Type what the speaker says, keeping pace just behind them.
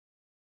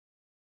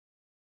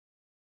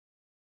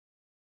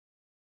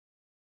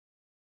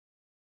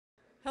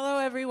Hello,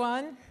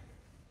 everyone.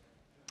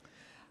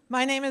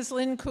 My name is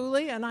Lynn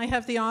Cooley, and I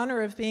have the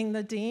honor of being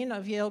the Dean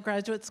of Yale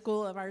Graduate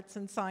School of Arts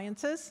and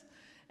Sciences.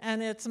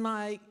 And it's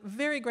my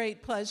very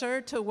great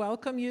pleasure to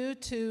welcome you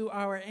to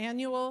our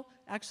annual,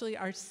 actually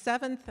our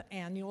 7th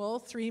annual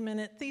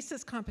 3-minute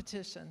thesis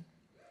competition.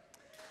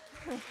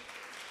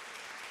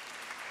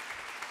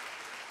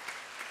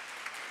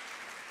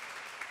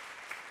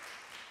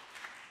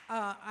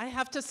 I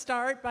have to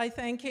start by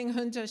thanking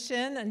Hunja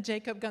Shin and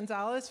Jacob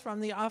Gonzalez from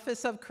the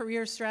Office of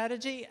Career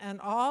Strategy and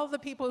all the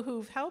people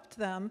who've helped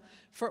them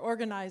for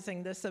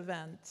organizing this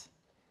event.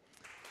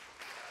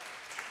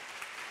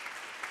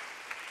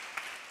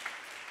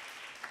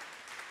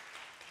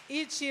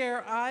 Each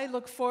year, I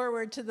look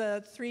forward to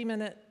the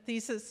 3-minute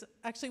thesis.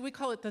 Actually, we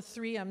call it the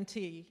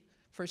 3MT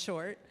for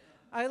short.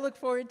 I look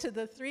forward to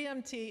the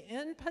 3MT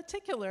in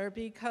particular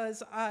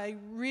because I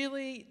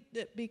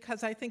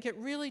think it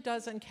really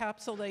does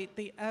encapsulate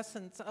the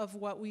essence of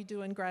what we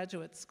do in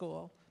graduate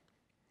school.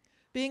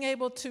 Being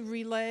able to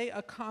relay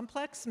a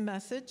complex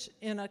message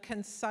in a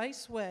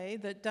concise way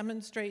that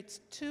demonstrates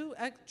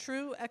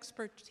true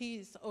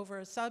expertise over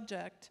a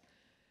subject,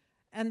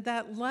 and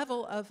that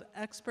level of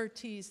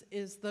expertise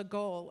is the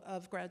goal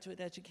of graduate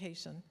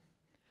education.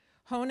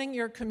 Honing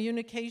your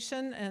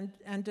communication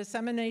and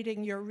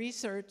disseminating your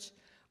research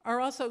are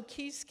also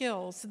key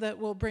skills that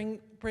will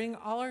bring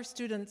all our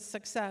students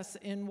success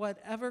in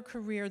whatever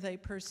career they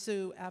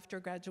pursue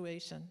after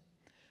graduation,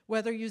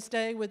 whether you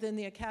stay within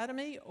the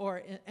academy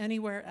or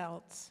anywhere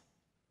else.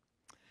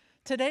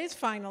 Today's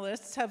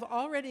finalists have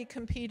already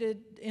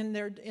competed in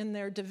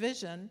their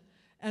division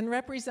and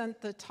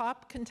represent the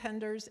top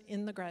contenders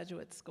in the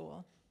graduate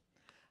school.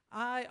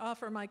 I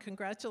offer my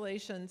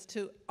congratulations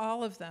to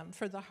all of them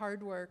for the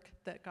hard work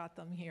that got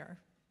them here.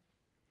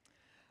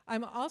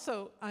 I'm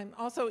also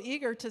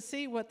eager to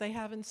see what they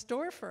have in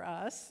store for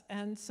us,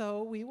 and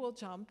so we will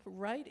jump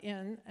right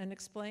in and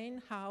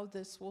explain how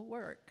this will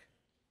work.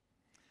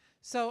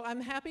 So I'm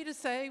happy to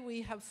say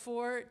we have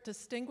 4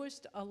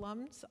 distinguished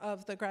alums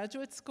of the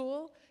graduate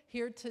school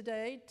here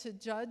today to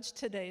judge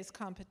today's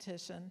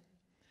competition.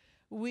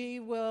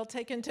 We will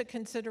take into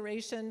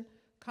consideration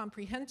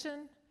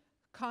comprehension,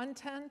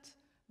 content,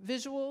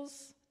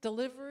 visuals,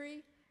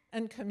 delivery,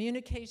 and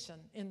communication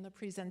in the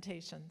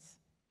presentations.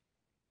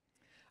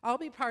 I'll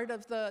be part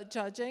of the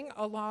judging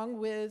along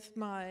with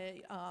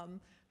my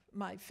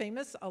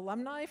famous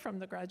alumni from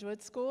the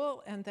graduate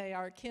school, and they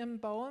are Kim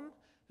Boehm,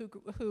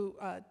 who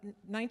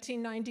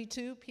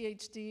 1992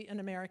 PhD in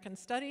American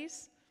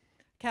Studies,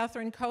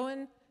 Catherine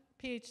Cohen,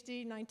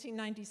 PhD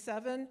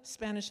 1997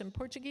 Spanish and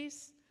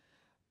Portuguese,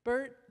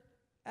 Bert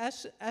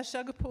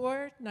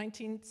Eshagapur,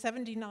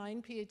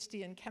 1979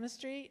 PhD in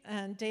Chemistry,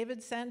 and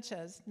David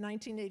Sanchez,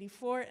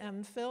 1984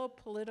 MPhil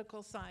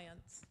Political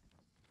Science.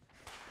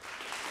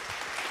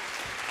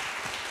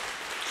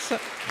 So,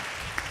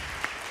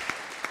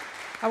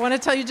 I want to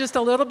tell you just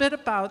a little bit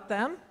about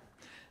them.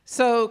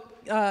 So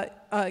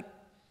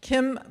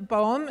Kim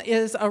Boehm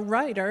is a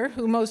writer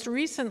who most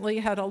recently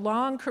had a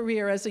long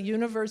career as a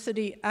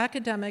university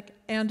academic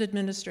and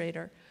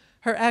administrator.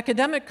 Her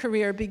academic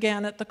career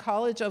began at the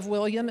College of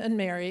William and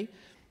Mary,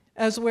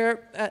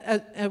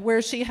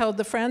 where she held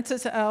the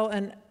Francis L.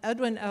 and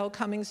Edwin L.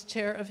 Cummings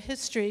Chair of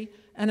History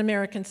and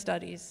American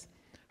Studies.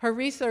 Her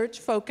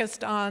research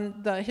focused on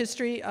the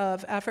history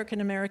of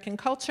African American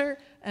culture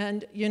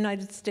and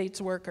United States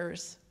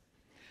workers.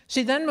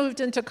 She then moved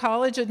into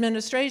college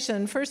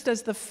administration, first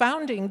as the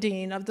founding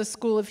dean of the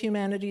School of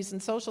Humanities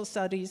and Social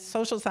Studies,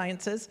 Social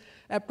Sciences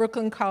at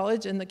Brooklyn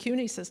College in the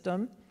CUNY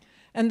system,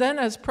 and then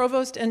as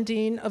provost and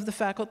dean of the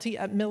faculty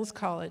at Mills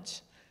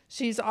College.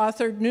 She's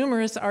authored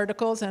numerous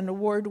articles and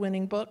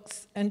award-winning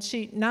books, and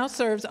she now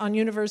serves on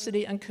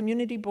university and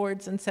community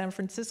boards in San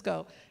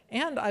Francisco.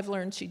 And I've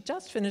learned she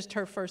just finished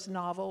her first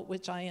novel,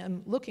 which I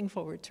am looking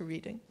forward to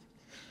reading.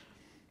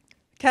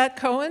 Kat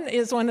Cohen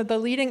is one of the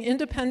leading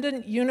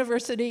independent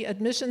university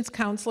admissions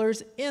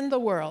counselors in the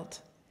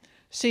world.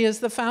 She is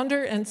the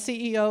founder and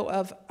CEO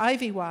of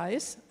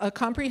IvyWise, a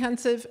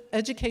comprehensive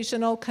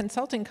educational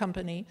consulting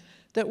company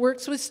that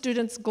works with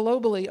students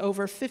globally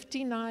over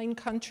 59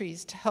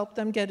 countries to help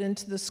them get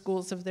into the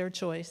schools of their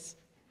choice.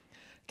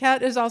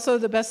 Kat is also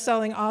the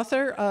best-selling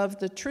author of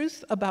The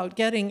Truth About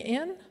Getting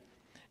In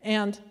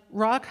and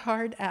Rock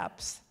Hard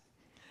Apps,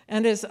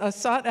 and is a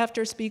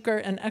sought-after speaker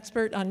and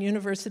expert on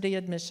university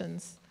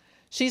admissions.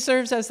 She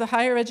serves as the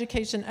higher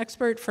education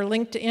expert for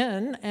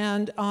LinkedIn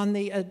and on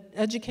the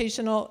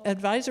educational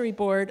advisory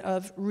board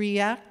of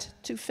React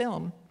to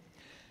Film.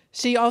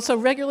 She also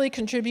regularly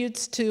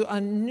contributes to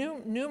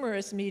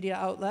numerous media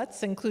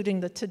outlets, including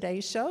The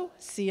Today Show,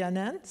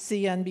 CNN,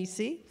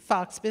 CNBC,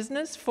 Fox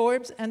Business,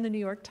 Forbes, and The New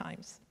York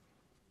Times.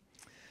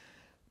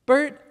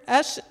 Bert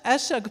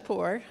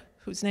Eshagapur,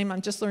 whose name I'm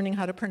just learning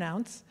how to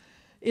pronounce,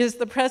 is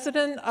the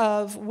president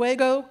of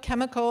Wago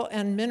Chemical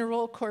and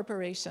Mineral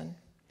Corporation,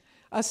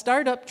 a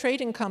startup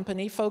trading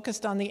company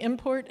focused on the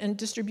import and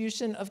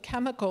distribution of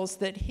chemicals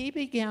that he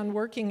began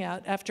working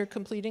at after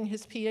completing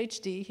his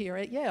PhD here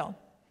at Yale.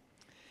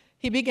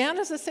 He began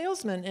as a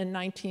salesman in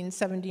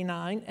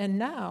 1979 and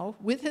now,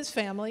 with his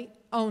family,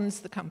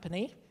 owns the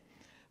company,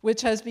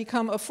 which has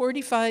become a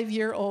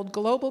 45-year-old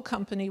global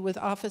company with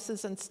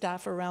offices and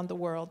staff around the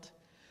world.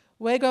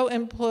 Wego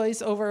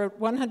employs over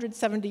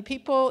 170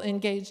 people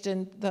engaged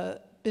in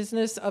the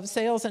business of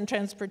sales and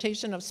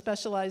transportation of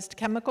specialized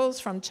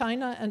chemicals from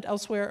China and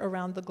elsewhere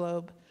around the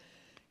globe.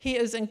 He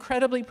is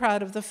incredibly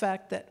proud of the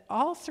fact that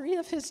all 3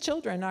 of his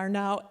children are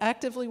now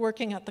actively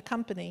working at the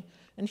company,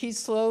 and he's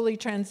slowly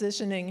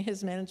transitioning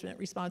his management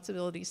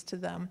responsibilities to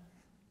them.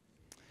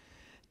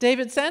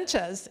 David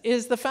Sanchez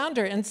is the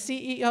founder and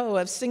CEO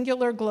of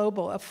Singular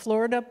Global, a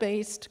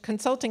Florida-based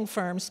consulting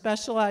firm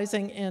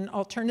specializing in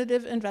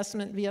alternative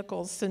investment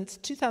vehicles since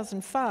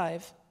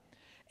 2005,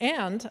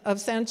 and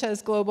of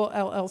Sanchez Global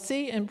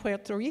LLC in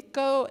Puerto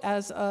Rico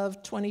as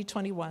of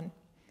 2021.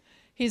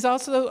 He's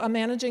also a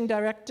managing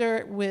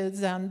director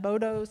with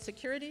Zambodo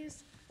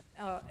Securities,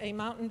 a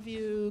Mountain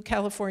View,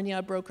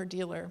 California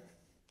broker-dealer.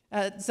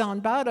 At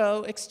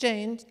Zambodo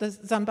Exchange, the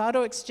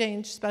Zambodo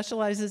Exchange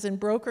specializes in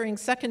brokering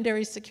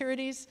secondary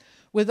securities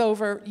with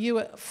over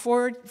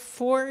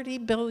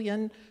 $40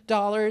 billion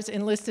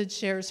in listed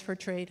shares for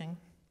trading.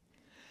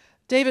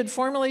 David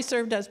formerly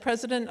served as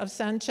president of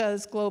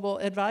Sanchez Global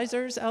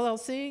Advisors,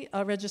 LLC,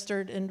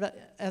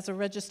 as a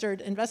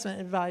registered investment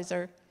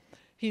advisor.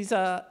 He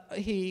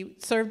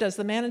served as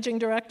the managing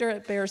director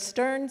at Bear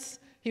Stearns.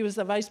 He was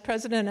the vice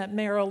president at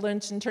Merrill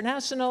Lynch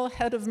International,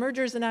 head of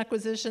mergers and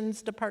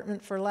acquisitions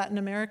department for Latin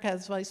America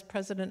as vice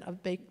president of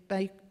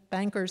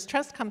Bankers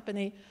Trust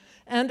Company,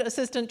 and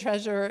assistant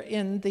treasurer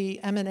in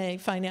the M&A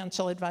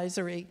financial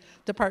advisory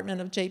department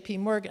of JP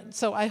Morgan.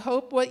 So I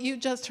hope what you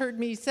just heard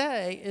me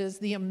say is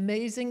the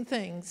amazing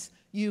things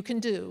you can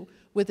do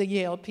with a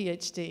Yale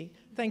PhD.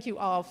 Thank you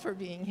all for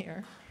being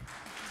here.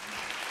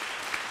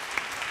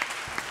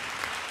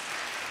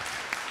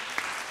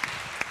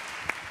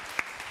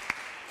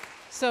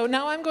 So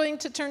now I'm going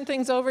to turn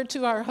things over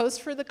to our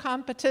host for the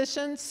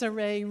competition,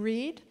 Saray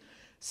Reed.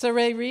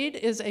 Saray Reed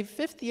is a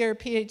 5th-year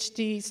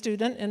PhD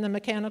student in the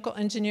Mechanical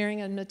Engineering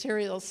and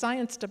Materials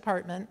Science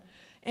Department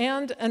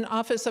and an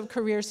Office of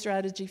Career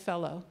Strategy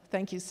Fellow.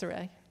 Thank you,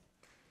 Saray.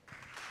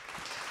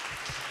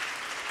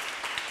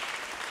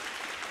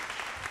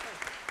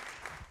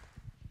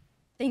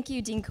 Thank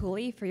you, Dean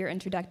Cooley, for your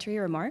introductory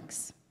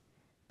remarks.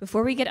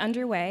 Before we get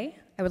underway,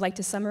 I would like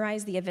to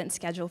summarize the event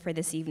schedule for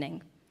this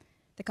evening.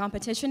 The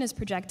competition is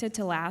projected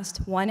to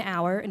last 1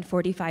 hour and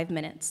 45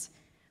 minutes.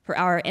 For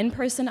our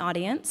in-person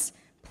audience,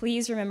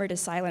 please remember to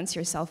silence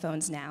your cell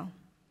phones now.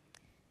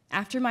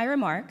 After my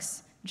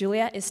remarks,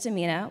 Julia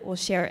Istamina will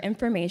share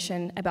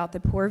information about the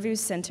Pourvu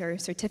Center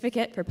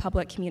Certificate for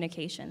Public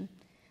Communication.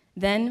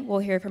 Then we'll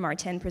hear from our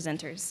 10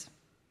 presenters.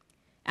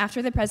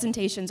 After the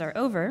presentations are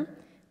over,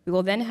 we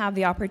will then have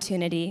the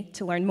opportunity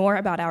to learn more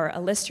about our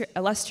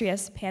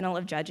illustrious panel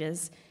of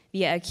judges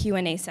via a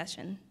Q&A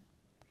session.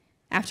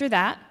 After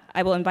that,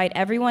 I will invite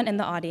everyone in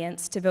the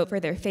audience to vote for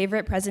their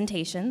favorite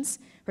presentations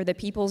for the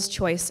People's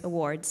Choice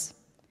Awards.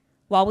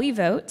 While we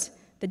vote,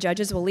 the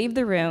judges will leave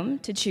the room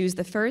to choose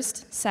the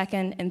first,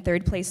 second, and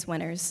third place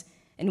winners,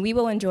 and we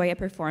will enjoy a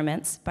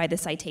performance by the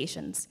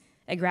Citations,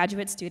 a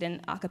graduate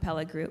student a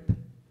cappella group.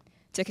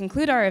 To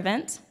conclude our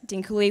event,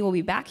 Dean Cooley will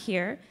be back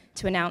here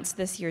to announce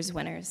this year's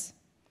winners.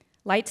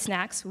 Light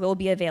snacks will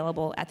be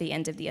available at the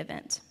end of the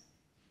event.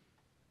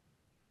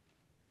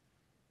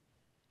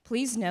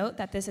 Please note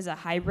that this is a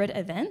hybrid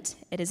event.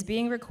 It is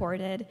being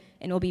recorded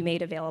and will be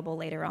made available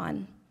later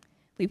on.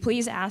 We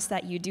please ask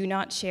that you do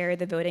not share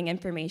the voting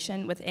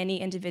information with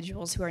any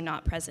individuals who are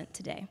not present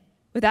today.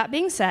 With that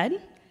being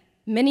said,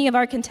 many of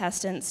our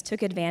contestants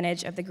took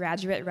advantage of the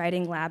Graduate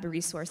Writing Lab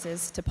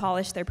resources to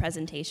polish their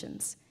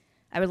presentations.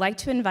 I would like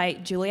to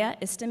invite Julia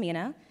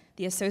Istamina,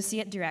 the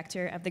Associate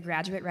Director of the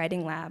Graduate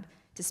Writing Lab,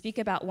 to speak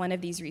about one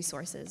of these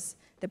resources,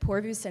 the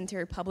Pourvu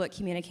Center Public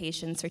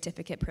Communication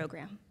Certificate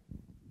Program.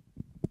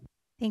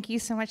 Thank you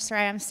so much,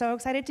 Saray. I'm so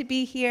excited to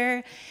be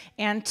here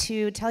and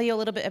to tell you a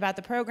little bit about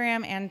the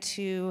program and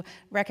to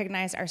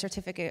recognize our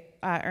certificate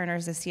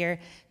earners this year.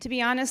 To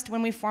be honest,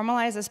 when we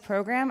formalized this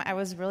program, I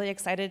was really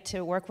excited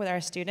to work with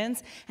our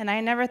students, and I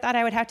never thought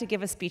I would have to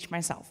give a speech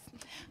myself.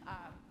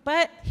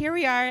 But here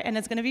we are, and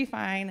it's going to be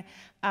fine.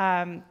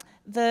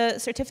 The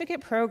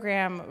certificate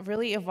program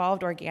really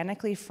evolved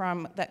organically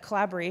from the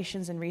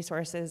collaborations and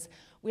resources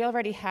we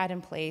already had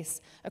in place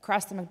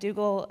across the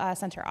McDougall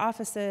Center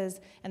offices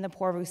and the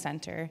Pourvu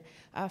Center.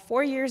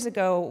 4 years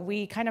ago,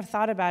 we kind of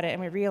thought about it and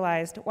we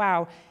realized,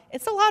 wow,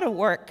 it's a lot of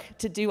work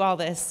to do all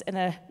this in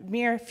a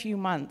mere few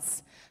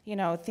months. You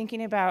know,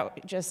 thinking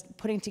about just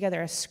putting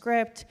together a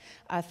script,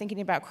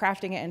 thinking about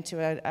crafting it into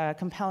a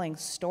compelling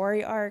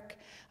story arc,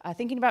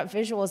 thinking about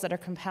visuals that are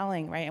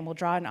compelling, right, and will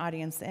draw an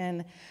audience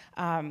in,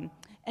 and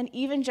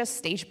even just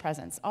stage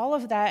presence. All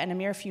of that in a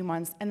mere few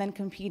months, and then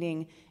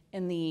competing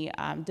in the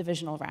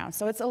divisional round.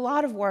 So it's a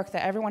lot of work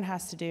that everyone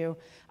has to do,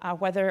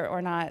 whether or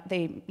not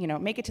they,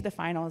 make it to the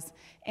finals.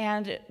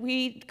 And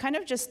we kind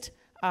of just,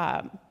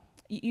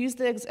 used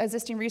the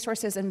existing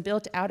resources and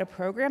built out a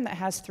program that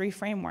has 3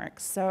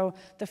 frameworks. So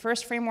the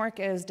first framework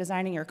is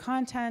designing your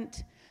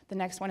content, the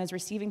next one is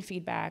receiving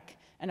feedback,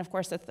 and of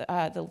course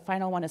the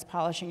final one is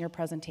polishing your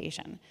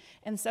presentation.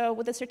 And so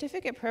with the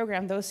certificate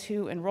program, those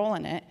who enroll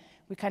in it,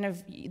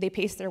 they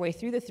pace their way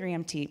through the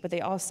 3MT, but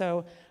they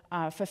also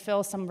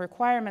fulfill some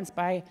requirements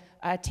by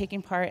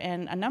taking part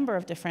in a number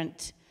of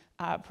different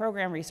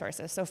program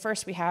resources. So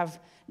first we have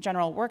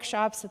general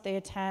workshops that they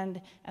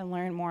attend and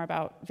learn more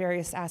about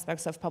various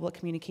aspects of public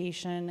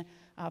communication,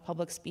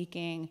 public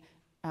speaking,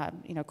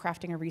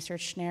 crafting a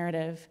research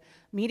narrative,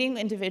 meeting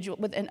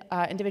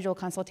individual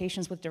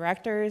consultations with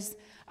directors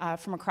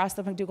from across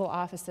the McDougall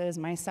offices,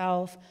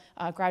 myself,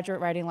 graduate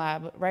writing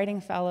lab,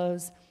 writing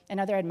fellows, and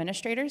other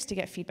administrators to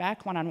get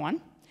feedback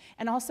one-on-one.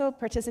 And also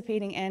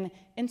participating in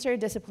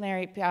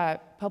interdisciplinary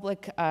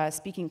public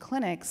speaking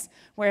clinics,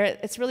 where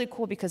it's really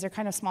cool because they're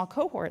kind of small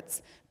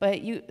cohorts, but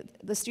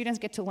the students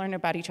get to learn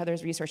about each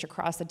other's research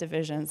across the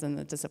divisions and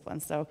the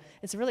disciplines. So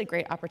it's a really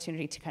great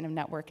opportunity to kind of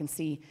network and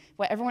see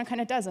what everyone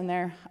kind of does in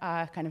their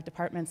kind of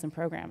departments and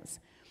programs.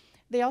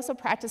 They also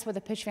practice with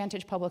a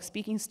PitchVantage public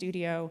speaking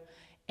studio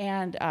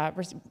and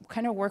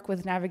kind of work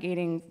with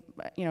navigating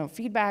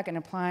feedback and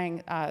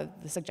applying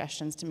the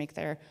suggestions to make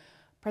their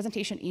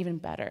presentation even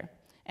better.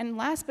 And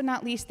last but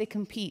not least, they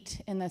compete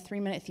in the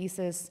 3-minute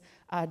thesis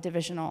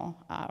divisional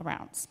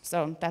rounds.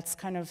 So that's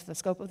kind of the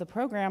scope of the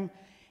program.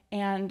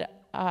 And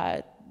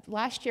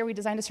last year we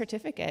designed a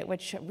certificate,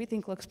 which we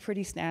think looks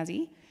pretty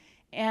snazzy.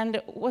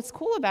 And what's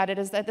cool about it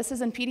is that this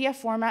is in PDF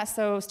format,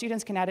 so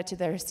students can add it to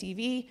their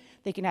CV,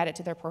 they can add it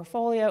to their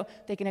portfolio,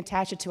 they can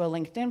attach it to a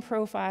LinkedIn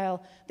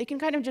profile, they can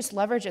kind of just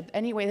leverage it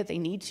any way that they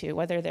need to,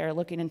 whether they're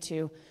looking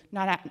into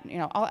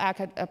all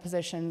academic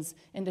positions,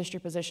 industry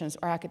positions,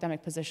 or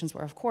academic positions,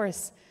 where of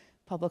course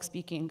public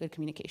speaking and good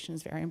communication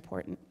is very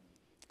important.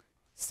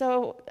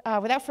 So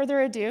without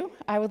further ado,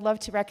 I would love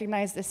to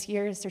recognize this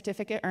year's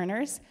certificate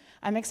earners.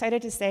 I'm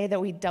excited to say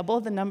that we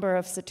doubled the number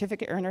of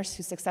certificate earners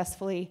who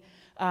successfully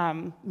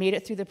made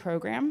it through the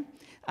program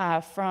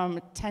from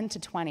 10 to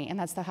 20, and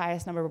that's the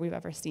highest number we've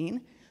ever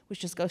seen, which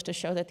just goes to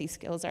show that these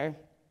skills are,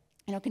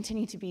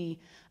 continue to be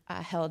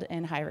held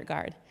in high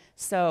regard.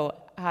 So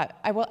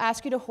I will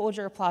ask you to hold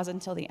your applause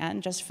until the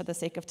end, just for the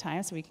sake of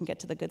time, so we can get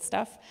to the good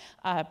stuff.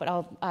 But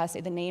I'll say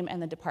the name and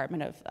the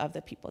department of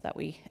the people that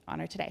we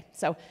honor today.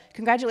 So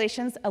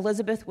congratulations,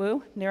 Elizabeth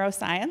Wu,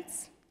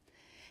 Neuroscience;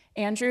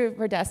 Andrew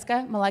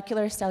Verdeska,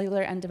 Molecular,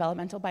 Cellular, and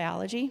Developmental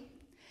Biology;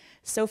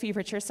 Sophie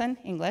Richardson,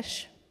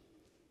 English;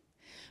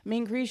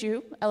 Mingri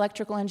Zhu,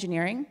 Electrical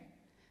Engineering;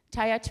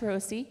 Taya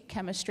Tarosi,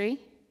 Chemistry;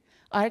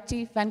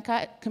 Arti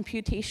Venkat,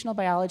 Computational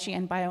Biology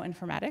and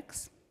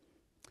Bioinformatics;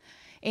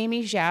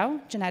 Amy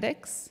Zhao,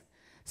 Genetics;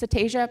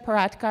 Satesha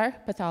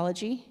Paratkar,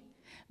 Pathology;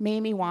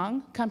 Mamie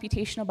Wang,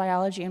 Computational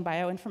Biology and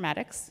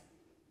Bioinformatics;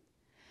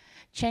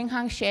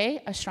 Changhang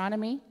Xie,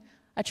 Astronomy;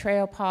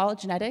 Atreo Paul,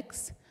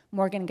 Genetics;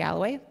 Morgan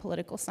Galloway,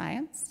 Political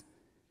Science;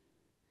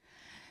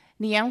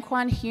 Niem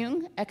Kwan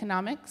Hyung,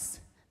 Economics;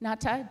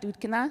 Nata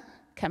Dudkina,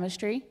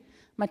 Chemistry;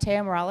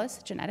 Mateo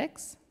Morales,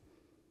 Genetics;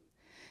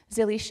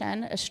 Zili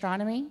Shen,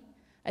 Astronomy;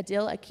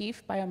 Adil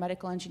Akif,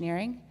 Biomedical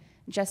Engineering;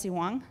 Jesse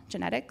Wang,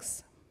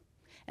 Genetics;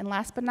 and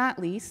last but not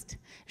least,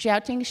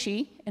 Xiaoting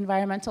Shi,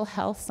 Environmental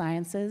Health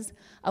Sciences;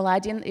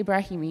 Aladian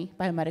Ibrahimi,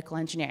 Biomedical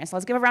Engineering. So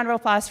let's give a round of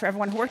applause for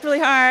everyone who worked really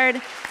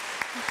hard.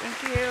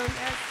 Thank you.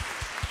 Yes.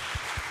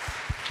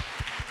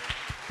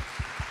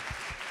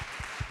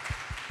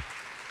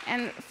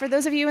 And for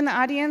those of you in the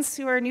audience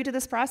who are new to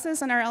this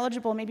process and are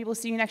eligible, maybe we'll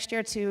see you next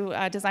year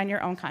to design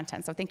your own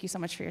content. So thank you so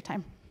much for your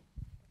time.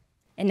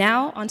 And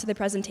now, on to the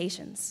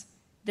presentations.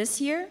 This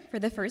year, for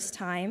the first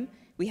time,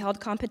 we held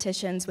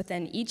competitions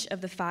within each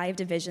of the 5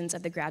 divisions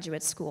of the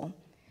graduate school.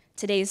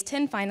 Today's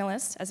 10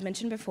 finalists, as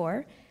mentioned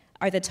before,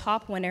 are the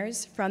top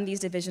winners from these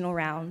divisional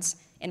rounds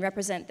and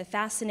represent the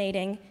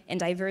fascinating and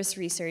diverse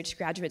research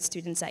graduate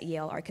students at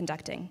Yale are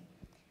conducting.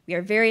 We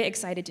are very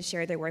excited to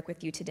share their work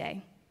with you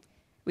today.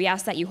 We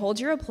ask that you hold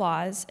your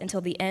applause until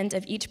the end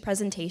of each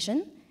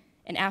presentation,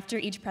 and after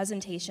each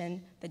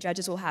presentation, the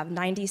judges will have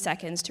 90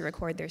 seconds to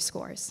record their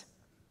scores.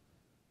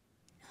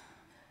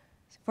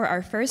 For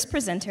our first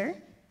presenter,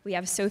 we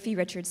have Sophie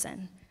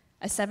Richardson,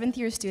 a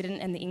 7th-year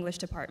student in the English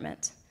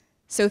department.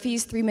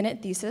 Sophie's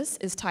 3-minute thesis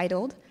is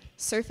titled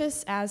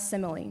Surface as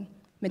Simile,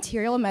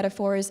 Material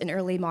Metaphors in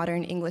Early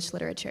Modern English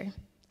Literature.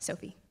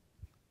 Sophie.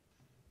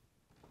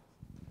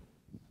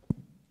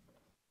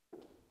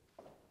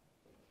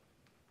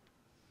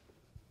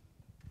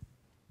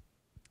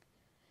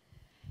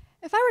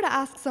 If I were to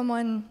ask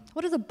someone,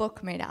 what is a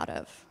book made out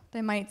of?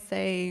 They might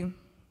say,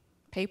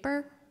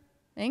 paper,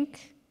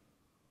 ink,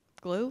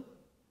 glue.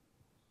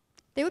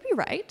 They would be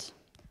right.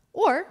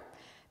 Or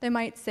they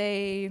might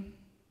say,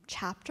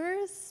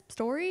 chapters,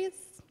 stories,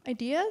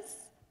 ideas.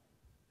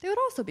 They would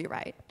also be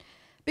right.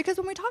 Because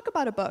when we talk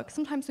about a book,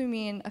 sometimes we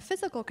mean a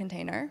physical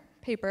container,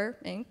 paper,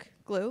 ink,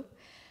 glue,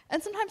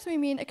 and sometimes we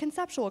mean a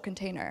conceptual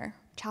container,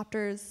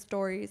 chapters,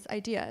 stories,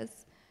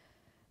 ideas.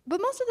 But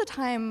most of the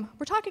time,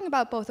 we're talking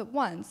about both at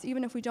once,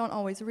 even if we don't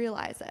always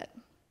realize it.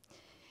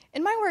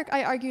 In my work,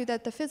 I argue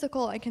that the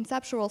physical and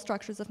conceptual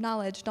structures of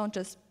knowledge don't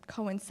just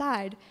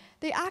coincide,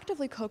 they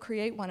actively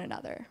co-create one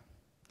another.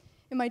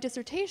 In my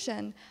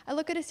dissertation, I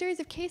look at a series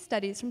of case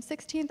studies from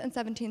 16th and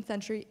 17th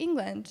century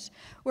England,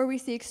 where we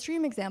see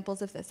extreme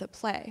examples of this at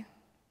play.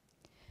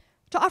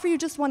 To offer you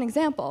just one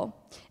example,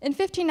 in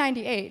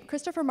 1598,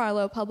 Christopher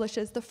Marlowe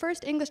publishes the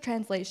first English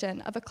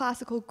translation of a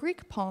classical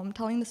Greek poem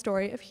telling the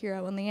story of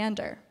Hero and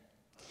Leander.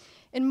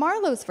 In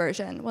Marlowe's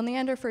version, when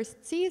Leander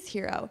first sees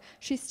Hero,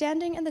 she's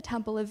standing in the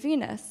temple of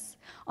Venus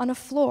on a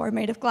floor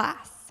made of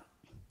glass.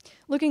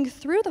 Looking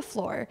through the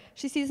floor,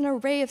 she sees an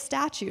array of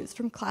statues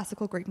from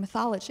classical Greek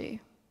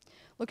mythology.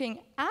 Looking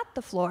at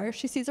the floor,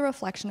 she sees a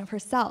reflection of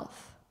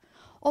herself.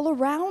 All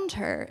around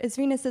her is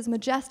Venus's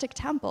majestic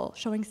temple,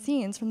 showing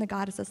scenes from the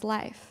goddess's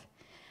life.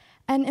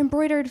 And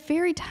embroidered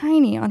very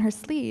tiny on her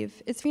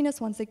sleeve is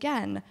Venus once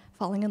again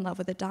falling in love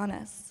with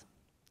Adonis.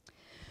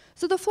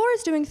 So the floor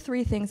is doing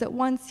three things at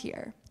once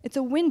here. It's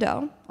a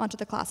window onto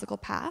the classical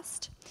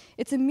past,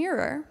 it's a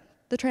mirror,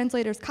 the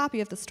translator's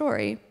copy of the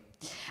story,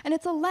 and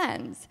it's a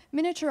lens,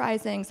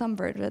 miniaturizing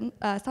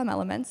some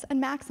elements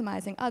and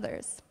maximizing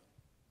others.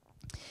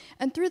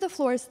 And through the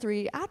floor's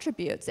three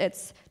attributes,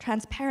 its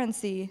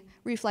transparency,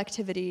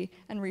 reflectivity,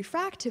 and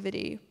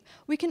refractivity,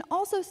 we can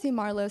also see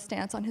Marlowe's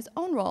stance on his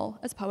own role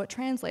as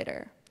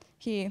poet-translator.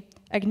 He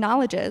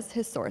acknowledges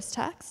his source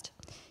text,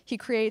 he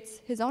creates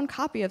his own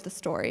copy of the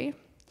story,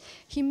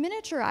 he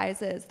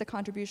miniaturizes the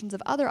contributions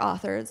of other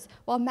authors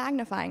while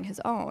magnifying his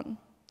own.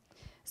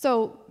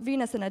 So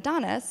Venus and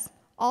Adonis,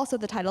 also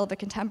the title of a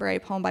contemporary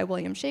poem by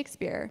William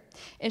Shakespeare,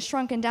 is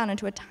shrunken down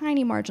into a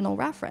tiny marginal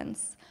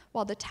reference,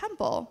 while the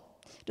temple,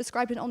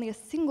 described in only a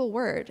single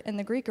word in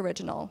the Greek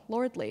original,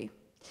 lordly,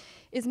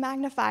 is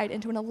magnified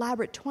into an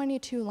elaborate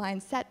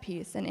 22-line set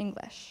piece in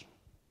English.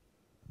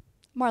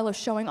 Marlowe's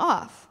showing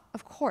off,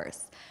 of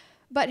course,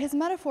 but his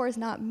metaphor is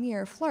not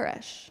mere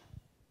flourish.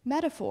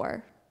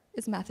 Metaphor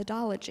is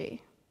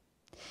methodology.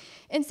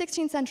 In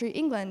 16th century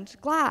England,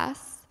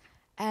 glass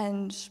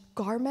and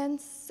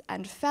garments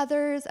and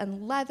feathers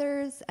and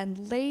leathers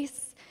and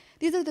lace,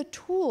 these are the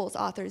tools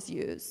authors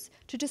use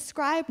to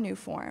describe new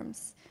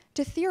forms,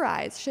 to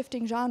theorize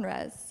shifting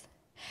genres,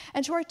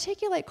 and to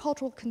articulate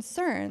cultural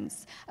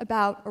concerns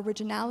about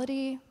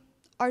originality,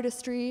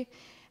 artistry,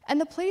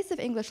 and the place of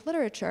English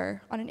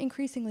literature on an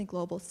increasingly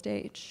global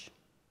stage.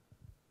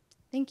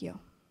 Thank you.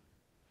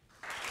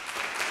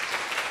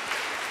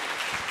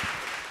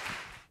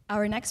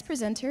 Our next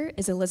presenter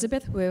is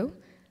Elizabeth Wu,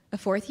 a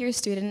fourth-year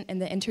student in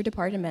the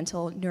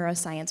Interdepartmental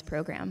Neuroscience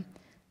program.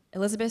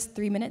 Elizabeth's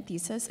 3-minute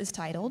thesis is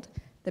titled,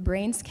 "The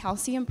Brain's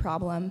Calcium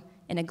Problem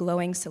in a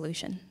Glowing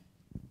Solution."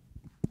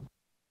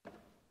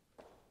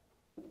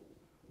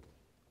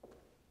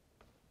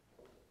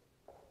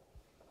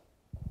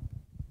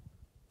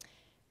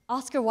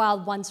 Oscar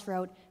Wilde once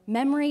wrote,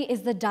 "Memory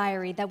is the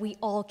diary that we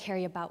all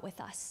carry about with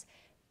us."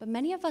 But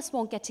many of us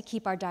won't get to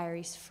keep our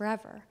diaries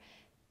forever.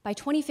 By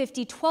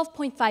 2050,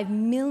 12.5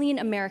 million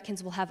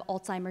Americans will have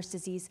Alzheimer's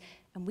disease,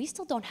 and we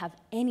still don't have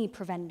any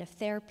preventative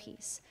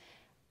therapies.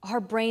 Our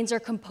brains are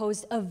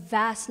composed of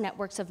vast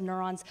networks of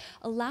neurons,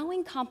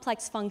 allowing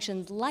complex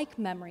functions like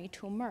memory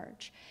to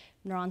emerge.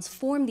 Neurons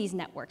form these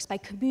networks by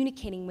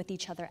communicating with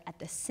each other at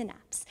the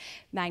synapse,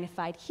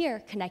 magnified here,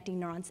 connecting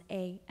neurons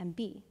A and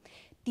B.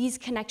 These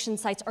connection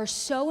sites are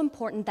so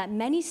important that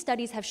many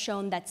studies have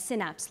shown that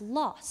synapse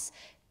loss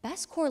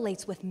best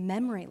correlates with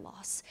memory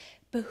loss,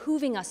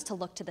 behooving us to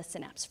look to the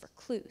synapse for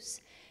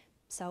clues.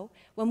 So,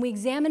 when we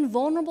examine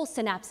vulnerable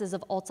synapses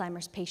of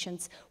Alzheimer's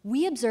patients,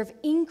 we observe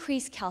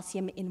increased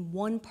calcium in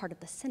one part of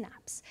the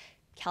synapse.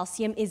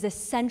 Calcium is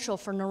essential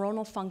for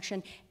neuronal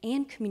function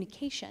and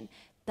communication,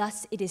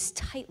 thus it is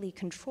tightly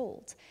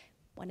controlled.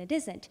 When it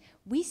isn't,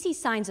 we see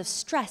signs of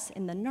stress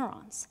in the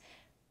neurons.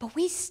 But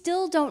we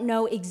still don't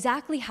know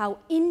exactly how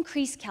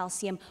increased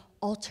calcium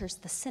alters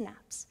the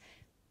synapse.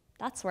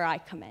 That's where I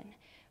come in.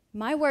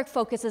 My work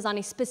focuses on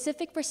a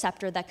specific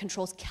receptor that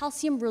controls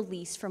calcium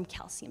release from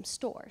calcium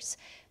stores.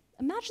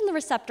 Imagine the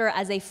receptor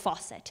as a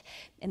faucet.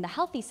 In the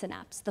healthy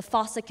synapse, the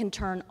faucet can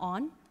turn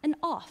on and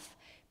off.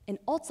 In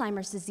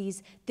Alzheimer's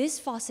disease, this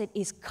faucet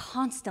is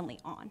constantly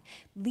on,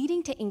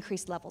 leading to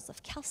increased levels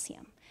of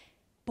calcium.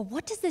 But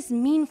what does this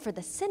mean for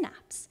the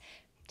synapse?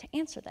 To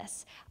answer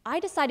this, I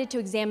decided to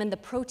examine the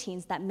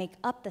proteins that make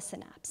up the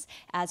synapse,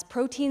 as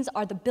proteins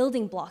are the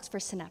building blocks for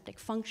synaptic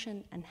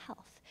function and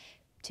health.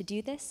 To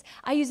do this,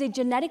 I use a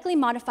genetically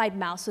modified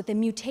mouse with a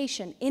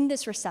mutation in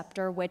this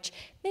receptor which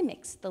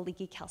mimics the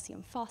leaky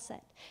calcium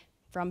faucet.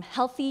 From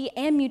healthy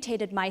and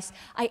mutated mice,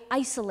 I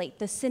isolate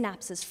the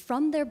synapses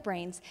from their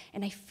brains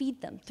and I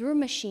feed them through a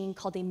machine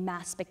called a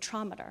mass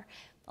spectrometer,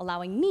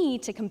 allowing me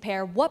to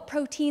compare what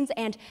proteins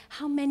and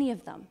how many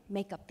of them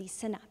make up these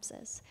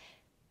synapses.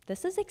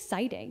 This is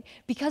exciting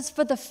because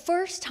for the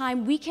first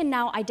time, we can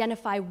now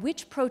identify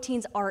which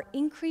proteins are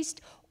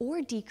increased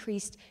or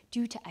decreased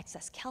due to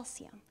excess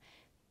calcium.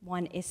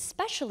 One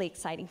especially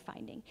exciting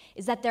finding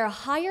is that there are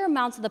higher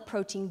amounts of the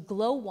protein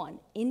GLO1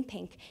 in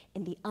pink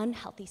in the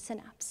unhealthy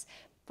synapse.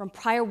 From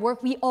prior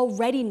work, we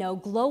already know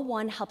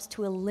GLOW1 helps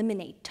to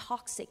eliminate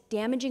toxic,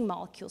 damaging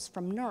molecules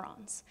from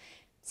neurons.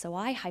 So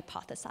I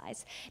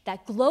hypothesize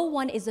that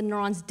GLOW1 is the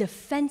neuron's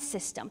defense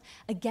system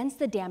against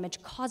the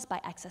damage caused by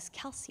excess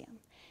calcium.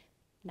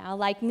 Now,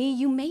 like me,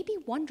 you may be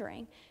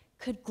wondering,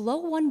 could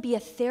GLOW1 be a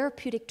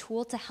therapeutic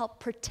tool to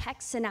help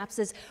protect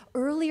synapses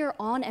earlier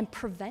on and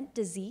prevent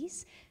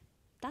disease?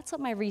 That's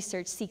what my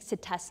research seeks to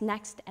test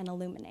next and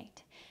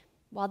illuminate.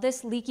 While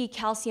this leaky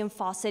calcium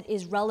faucet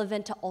is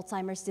relevant to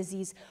Alzheimer's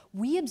disease,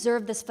 we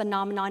observe this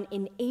phenomenon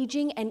in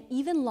aging and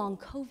even long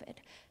COVID,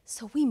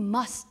 so we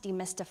must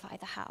demystify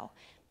the how.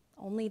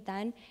 Only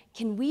then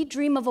can we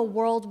dream of a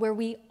world where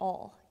we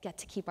all get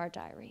to keep our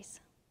diaries.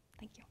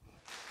 Thank you.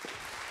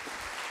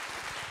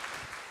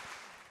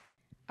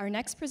 Our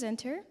next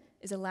presenter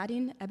is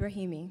Aladdin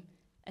Ebrahimi,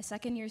 a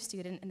second-year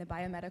student in the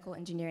Biomedical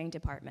Engineering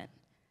Department.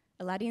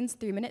 Aladdin's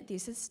 3-minute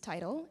thesis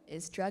title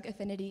is Drug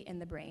Affinity in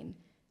the Brain,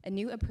 a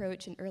new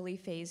approach in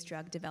early-phase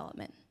drug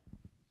development.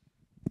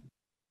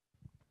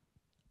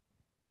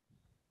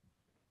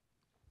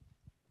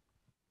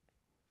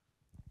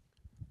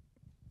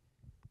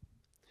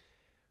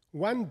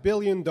 $1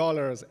 billion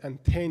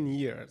and 10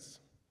 years.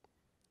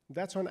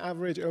 That's on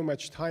average how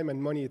much time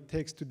and money it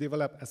takes to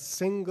develop a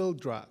single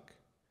drug.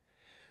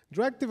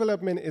 Drug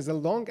development is a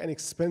long and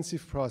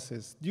expensive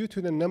process due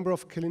to the number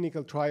of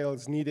clinical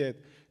trials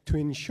needed to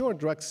ensure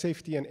drug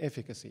safety and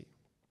efficacy.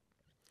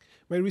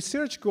 My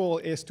research goal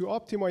is to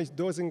optimize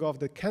dosing of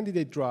the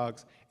candidate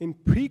drugs in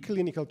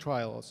preclinical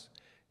trials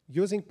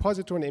using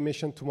positron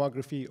emission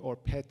tomography or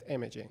PET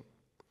imaging.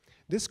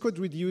 This could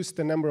reduce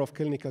the number of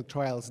clinical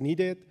trials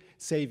needed,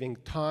 saving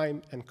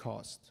time and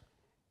cost.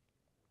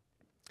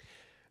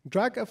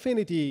 Drug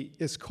affinity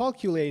is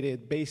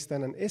calculated based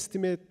on an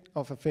estimate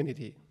of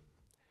affinity.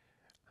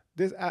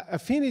 This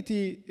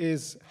affinity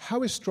is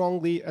how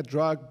strongly a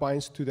drug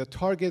binds to the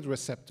target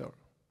receptor.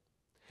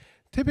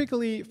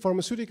 Typically,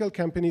 pharmaceutical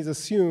companies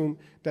assume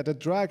that a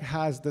drug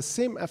has the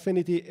same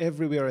affinity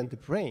everywhere in the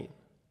brain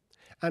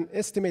and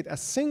estimate a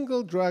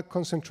single drug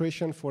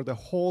concentration for the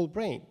whole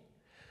brain.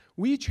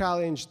 We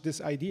challenge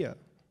this idea.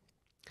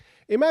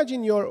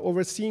 Imagine you're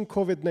overseeing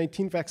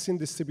COVID-19 vaccine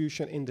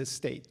distribution in this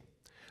state.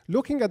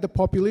 Looking at the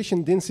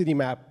population density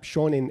map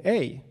shown in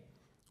A,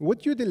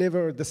 would you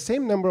deliver the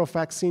same number of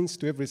vaccines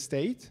to every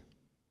state?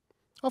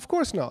 Of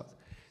course not.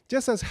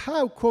 Just as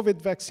how COVID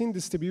vaccine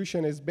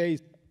distribution is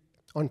based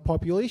on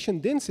population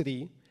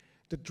density,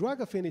 the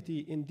drug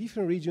affinity in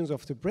different regions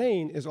of the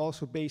brain is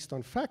also based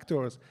on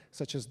factors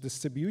such as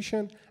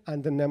distribution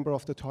and the number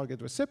of the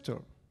target receptor.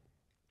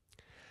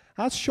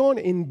 As shown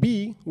in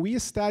B, we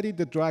studied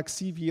the drug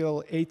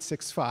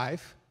CVL-865,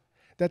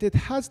 that it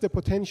has the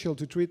potential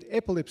to treat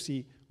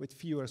epilepsy with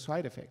fewer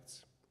side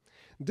effects.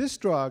 This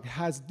drug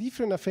has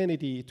different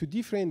affinity to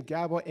different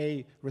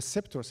GABA-A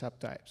receptor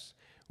subtypes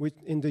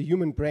in the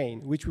human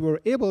brain, which we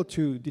were able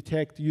to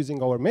detect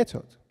using our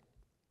method.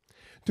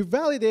 To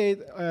validate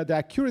the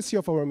accuracy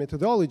of our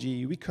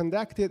methodology, we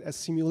conducted a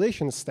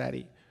simulation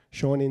study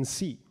shown in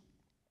C.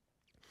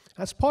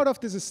 As part of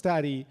this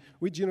study,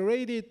 we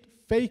generated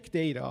fake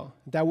data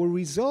that will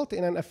result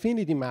in an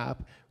affinity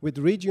map with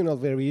regional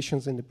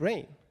variations in the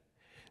brain.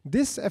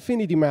 This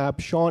affinity map,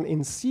 shown in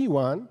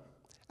C1,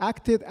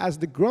 acted as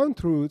the ground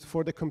truth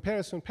for the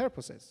comparison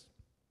purposes.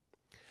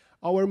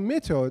 Our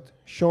method,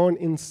 shown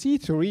in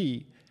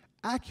C3,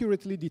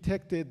 accurately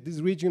detected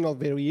these regional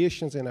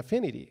variations in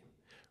affinity,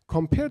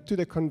 compared to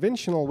the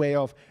conventional way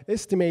of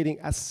estimating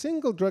a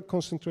single drug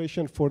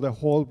concentration for the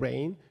whole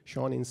brain,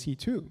 shown in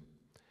C2.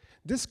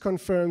 This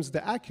confirms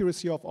the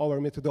accuracy of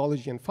our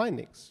methodology and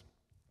findings.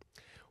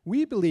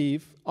 We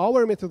believe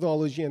our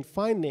methodology and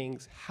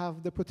findings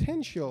have the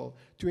potential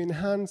to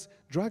enhance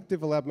drug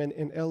development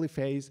in early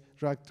phase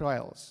drug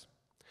trials.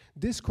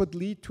 This could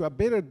lead to a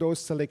better dose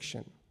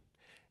selection,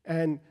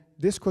 and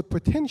this could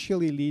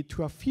potentially lead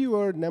to a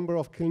fewer number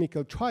of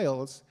clinical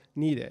trials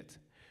needed,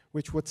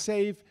 which would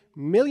save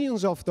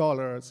millions of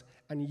dollars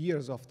and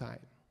years of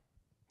time.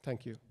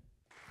 Thank you.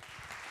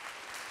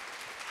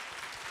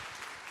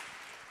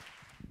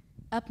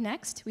 Up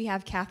next, we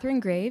have Catherine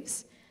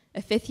Graves,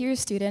 a 5th-year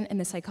student in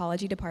the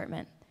psychology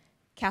department.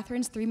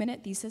 Catherine's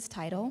 3-minute thesis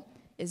title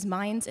is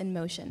Minds in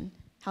Motion,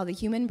 How the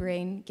Human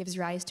Brain Gives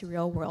Rise to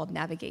Real-World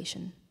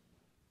Navigation.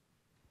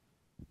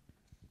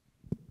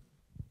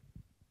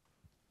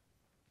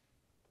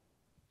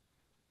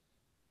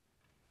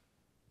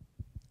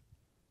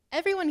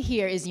 Everyone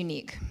here is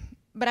unique,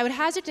 but I would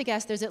hazard to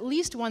guess there's at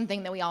least one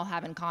thing that we all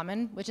have in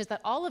common, which is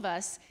that all of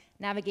us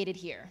navigated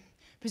here.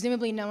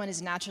 Presumably no one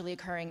is naturally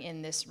occurring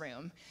in this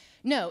room.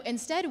 No,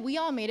 instead we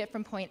all made it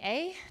from point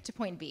A to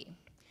point B.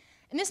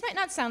 And this might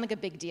not sound like a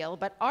big deal,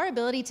 but our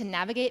ability to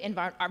navigate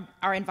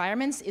our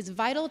environments is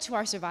vital to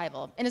our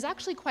survival and is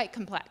actually quite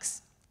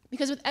complex.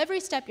 Because with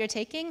every step you're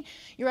taking,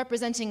 you're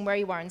representing where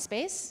you are in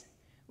space,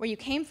 where you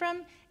came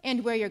from,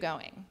 and where you're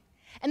going.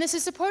 And this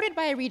is supported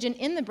by a region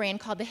in the brain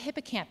called the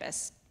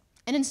hippocampus.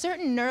 And in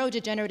certain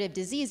neurodegenerative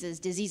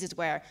diseases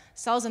where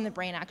cells in the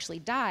brain actually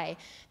die,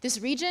 this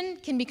region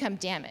can become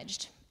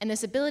damaged, and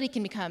this ability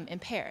can become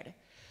impaired.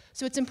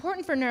 So it's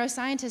important for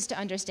neuroscientists to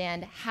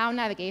understand how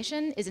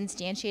navigation is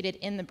instantiated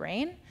in the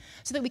brain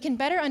so that we can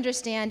better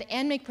understand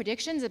and make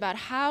predictions about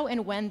how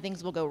and when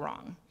things will go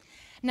wrong.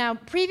 Now,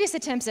 previous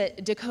attempts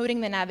at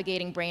decoding the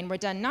navigating brain were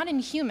done not in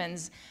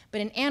humans,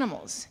 but in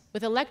animals,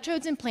 with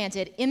electrodes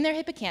implanted in their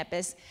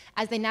hippocampus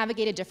as they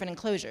navigated different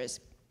enclosures.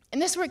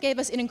 And this work gave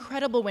us an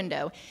incredible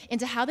window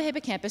into how the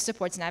hippocampus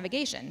supports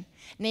navigation.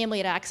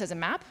 Namely, it acts as a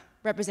map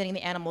representing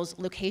the animal's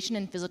location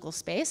in physical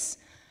space,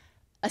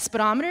 a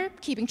speedometer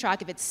keeping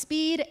track of its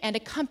speed, and a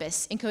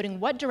compass encoding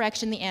what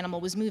direction the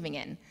animal was moving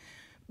in.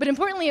 But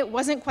importantly, it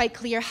wasn't quite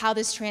clear how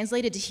this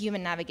translated to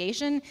human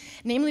navigation,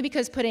 namely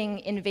because putting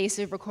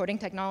invasive recording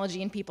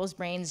technology in people's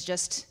brains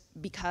just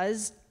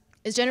because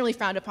is generally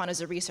frowned upon as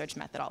a research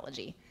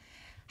methodology.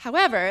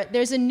 However,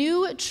 there's a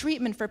new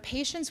treatment for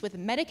patients with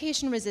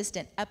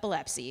medication-resistant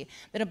epilepsy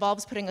that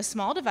involves putting a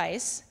small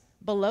device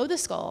below the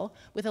skull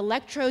with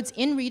electrodes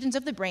in regions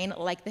of the brain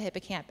like the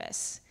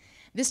hippocampus.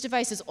 This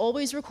device is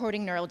always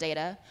recording neural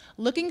data,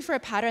 looking for a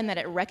pattern that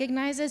it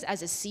recognizes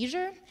as a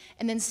seizure,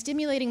 and then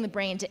stimulating the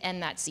brain to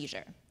end that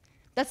seizure.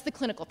 That's the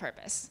clinical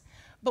purpose.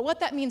 But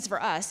what that means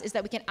for us is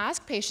that we can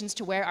ask patients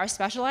to wear our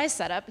specialized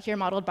setup, here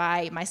modeled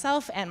by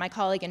myself and my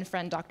colleague and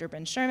friend, Dr.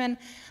 Bryn Sherman,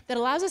 that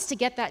allows us to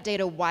get that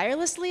data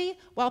wirelessly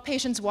while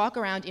patients walk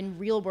around in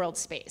real-world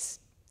space.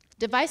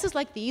 Devices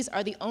like these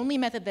are the only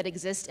method that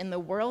exists in the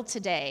world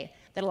today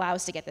that allows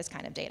us to get this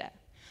kind of data.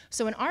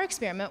 So in our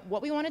experiment,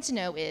 what we wanted to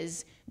know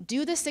is,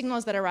 do the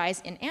signals that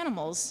arise in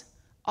animals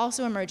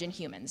also emerge in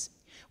humans?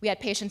 We had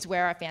patients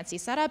wear our fancy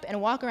setup and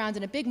walk around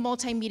in a big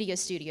multimedia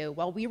studio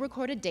while we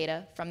recorded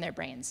data from their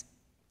brains.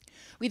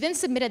 We then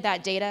submitted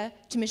that data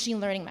to machine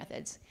learning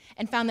methods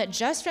and found that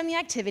just from the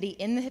activity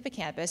in the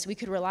hippocampus, we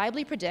could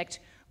reliably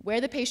predict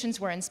where the patients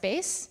were in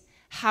space,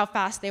 how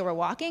fast they were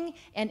walking,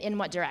 and in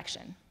what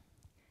direction.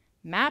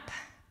 Map,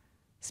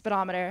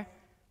 speedometer,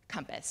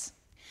 compass.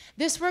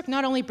 This work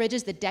not only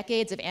bridges the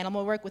decades of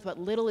animal work with what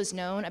little is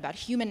known about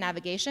human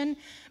navigation,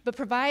 but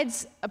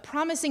provides a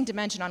promising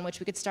dimension on which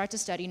we could start to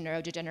study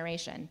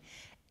neurodegeneration.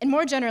 And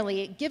more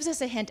generally, it gives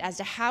us a hint as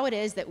to how it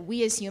is that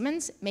we as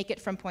humans make it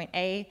from point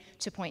A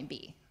to point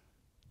B.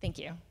 Thank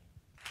you.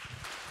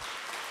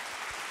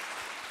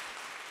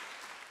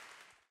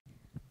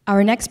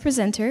 Our next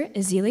presenter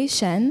is Zili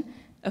Shen,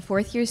 a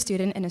fourth-year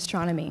student in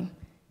astronomy.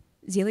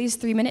 Zili's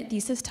 3-minute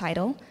thesis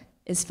title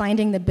is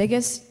Finding the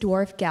Biggest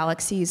Dwarf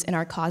Galaxies in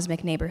Our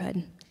Cosmic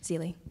Neighborhood.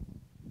 Zili.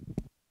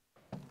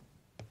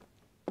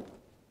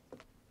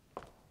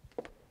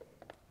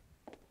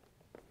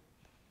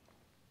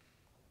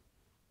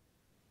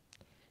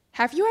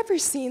 Have you ever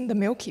seen the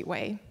Milky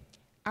Way,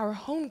 our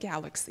home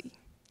galaxy,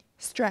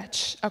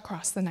 stretch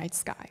across the night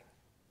sky?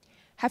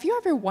 Have you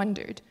ever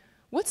wondered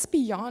what's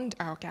beyond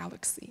our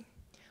galaxy?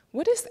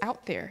 What is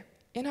out there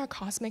in our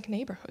cosmic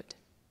neighborhood?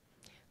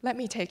 Let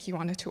me take you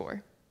on a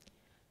tour.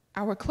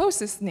 Our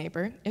closest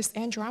neighbor is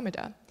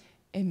Andromeda,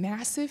 a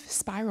massive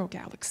spiral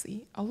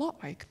galaxy, a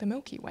lot like the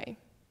Milky Way.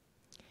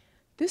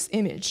 This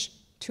image,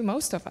 to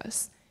most of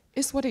us,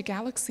 is what a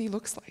galaxy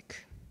looks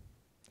like.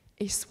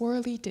 A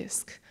swirly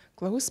disk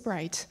glows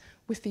bright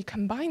with the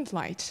combined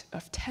light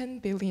of 10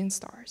 billion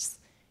stars,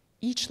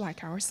 each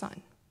like our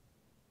sun.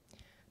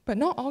 But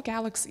not all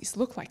galaxies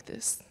look like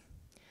this.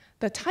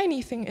 The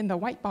tiny thing in the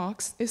white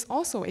box is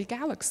also a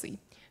galaxy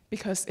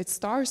because its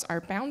stars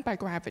are bound by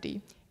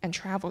gravity and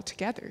travel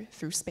together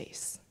through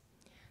space.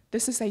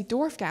 This is a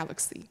dwarf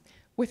galaxy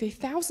with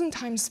 1,000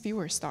 times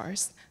fewer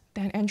stars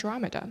than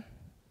Andromeda.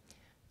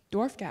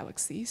 Dwarf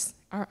galaxies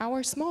are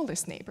our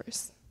smallest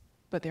neighbors,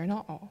 but they're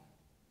not all.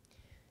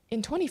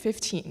 In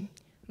 2015,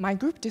 my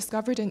group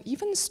discovered an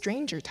even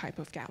stranger type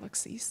of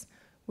galaxies,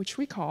 which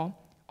we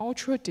call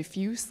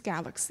ultra-diffuse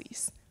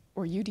galaxies,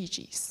 or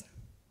UDGs.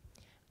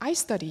 I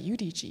study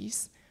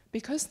UDGs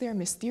because they're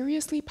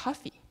mysteriously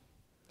puffy.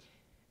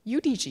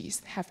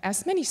 UDGs have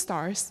as many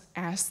stars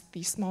as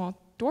the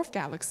small dwarf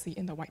galaxy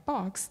in the white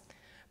box,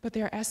 but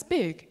they're as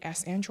big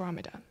as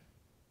Andromeda.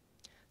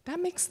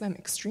 That makes them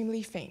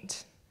extremely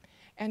faint,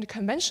 and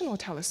conventional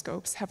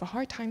telescopes have a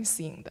hard time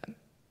seeing them.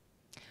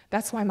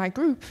 That's why my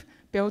group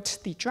built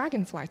the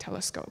Dragonfly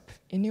telescope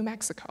in New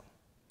Mexico.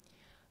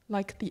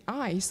 Like the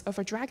eyes of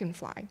a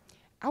dragonfly,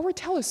 our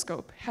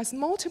telescope has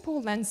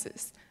multiple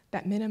lenses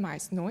that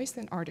minimize noise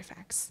and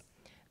artifacts,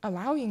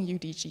 allowing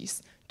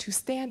UDGs to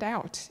stand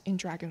out in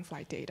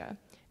dragonfly data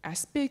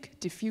as big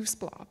diffuse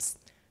blobs,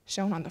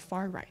 shown on the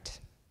far right.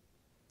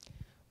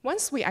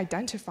 Once we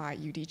identify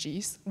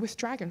UDGs with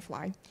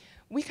dragonfly,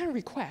 we can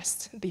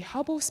request the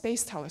Hubble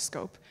Space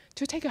Telescope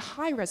to take a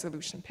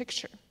high-resolution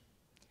picture.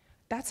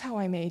 That's how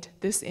I made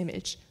this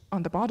image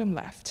on the bottom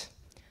left,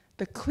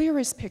 the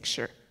clearest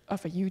picture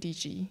of a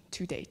UDG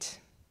to date.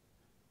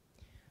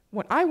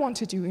 What I want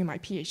to do in my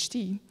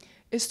PhD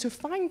is to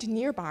find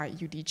nearby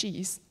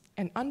UDGs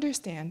and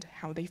understand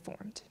how they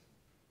formed.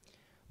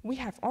 We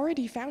have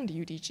already found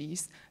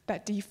UDGs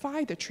that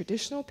defy the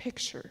traditional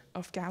picture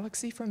of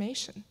galaxy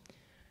formation,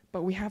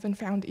 but we haven't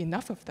found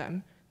enough of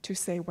them to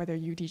say whether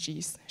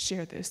UDGs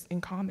share this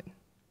in common.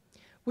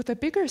 With a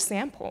bigger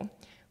sample,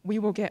 we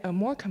will get a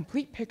more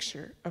complete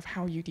picture of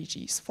how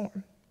UDGs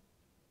form.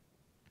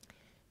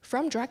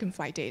 From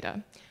Dragonfly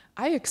data,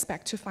 I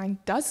expect to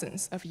find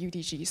dozens of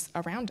UDGs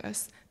around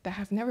us that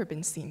have never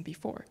been seen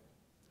before.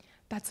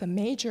 That's a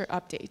major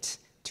update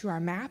to our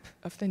map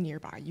of the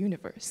nearby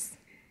universe.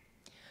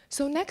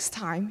 So next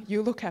time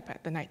you look up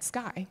at the night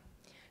sky,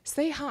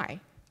 say hi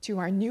to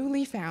our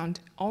newly found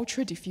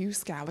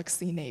ultra-diffuse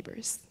galaxy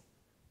neighbors.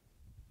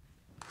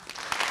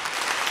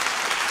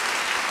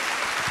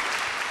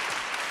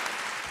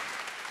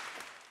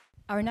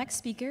 Our next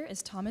speaker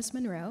is Thomas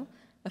Monroe,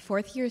 a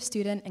fourth-year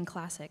student in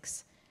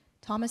classics.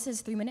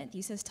 Thomas's 3-minute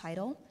thesis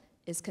title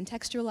is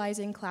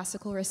Contextualizing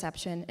Classical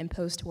Reception in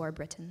Post-War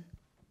Britain.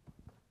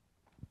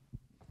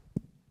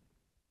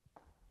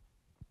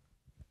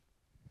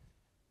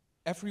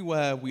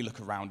 Everywhere we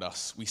look around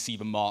us, we see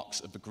the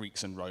marks of the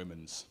Greeks and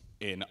Romans.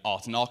 In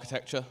art and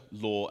architecture,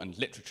 law and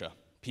literature,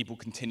 people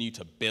continue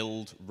to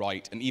build,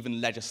 write, and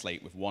even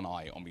legislate with one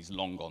eye on these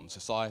long-gone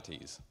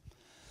societies.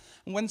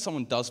 And when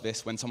someone does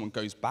this, when someone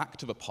goes back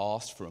to the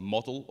past for a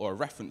model or a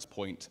reference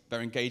point,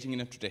 they're engaging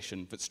in a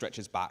tradition that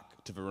stretches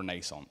back to the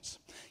Renaissance.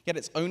 Yet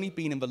it's only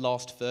been in the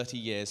last 30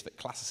 years that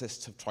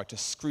classicists have tried to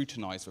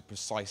scrutinize the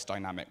precise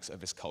dynamics of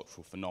this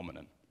cultural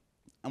phenomenon.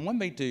 And when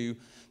they do,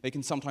 they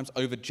can sometimes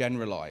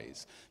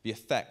overgeneralize the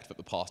effect that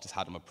the past has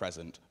had on the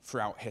present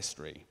throughout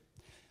history.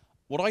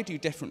 What I do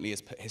differently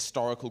is put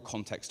historical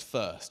context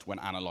first when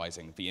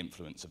analyzing the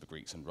influence of the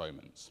Greeks and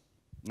Romans.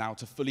 Now,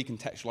 to fully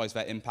contextualize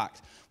their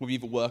impact will be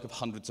the work of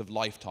hundreds of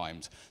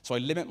lifetimes, so I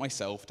limit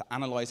myself to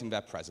analyzing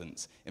their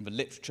presence in the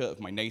literature of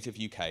my native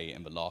UK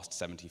in the last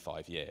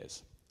 75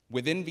 years.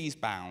 Within these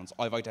bounds,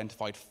 I've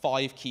identified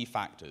 5 key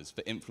factors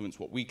that influence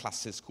what we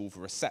classicists call the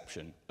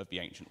reception of the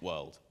ancient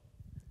world.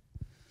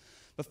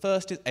 The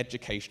first is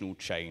educational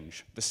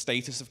change. The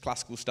status of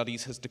classical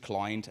studies has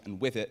declined,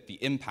 and with it,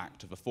 the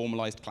impact of the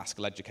formalized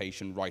classical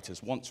education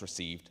writers once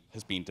received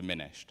has been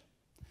diminished.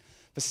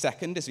 The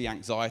second is the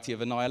anxiety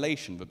of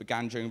annihilation that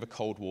began during the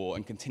Cold War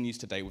and continues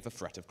today with the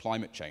threat of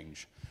climate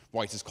change.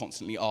 Writers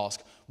constantly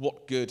ask,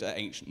 what good are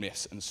ancient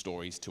myths and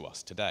stories to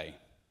us today?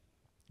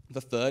 The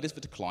third is the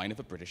decline of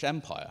the British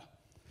Empire.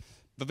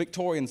 The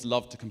Victorians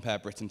loved to compare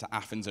Britain to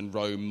Athens and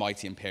Rome,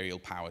 mighty imperial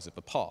powers of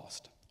the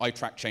past. I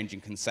track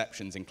changing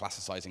conceptions in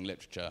classicizing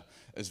literature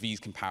as these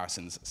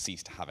comparisons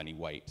cease to have any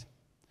weight.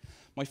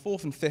 My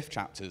 4th and 5th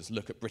chapters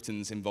look at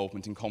Britain's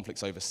involvement in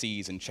conflicts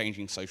overseas and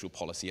changing social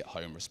policy at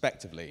home,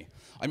 respectively.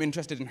 I'm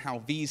interested in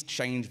how these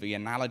change the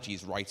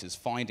analogies writers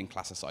find in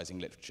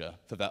classicizing literature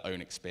for their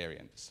own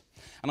experience.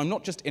 And I'm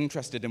not just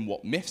interested in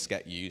what myths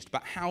get used,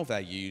 but how they're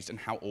used and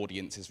how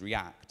audiences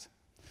react.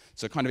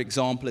 So a kind of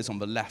example is on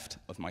the left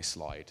of my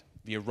slide.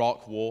 The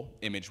Iraq War,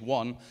 image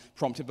 1,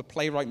 prompted the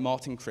playwright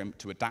Martin Crimp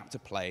to adapt a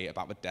play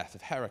about the death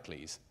of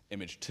Heracles,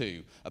 image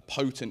 2, a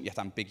potent yet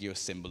ambiguous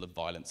symbol of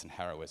violence and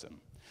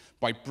heroism.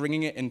 By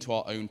bringing it into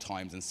our own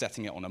times and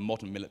setting it on a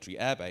modern military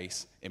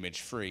airbase,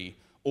 image 3,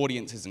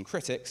 audiences and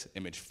critics,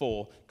 image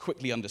 4,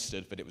 quickly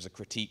understood that it was a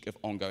critique of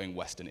ongoing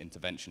Western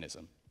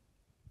interventionism.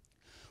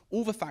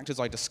 All the factors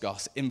I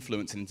discuss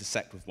influence and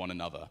intersect with one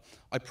another.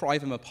 I pry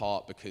them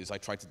apart because I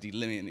try to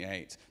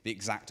delineate the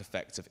exact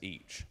effects of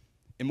each.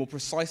 In more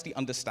precisely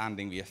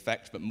understanding the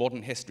effect that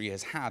modern history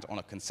has had on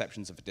our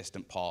conceptions of the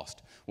distant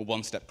past, we're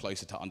one step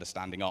closer to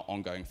understanding our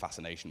ongoing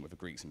fascination with the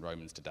Greeks and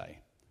Romans today.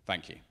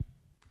 Thank you.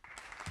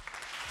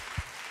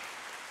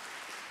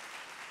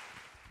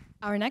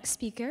 Our next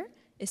speaker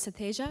is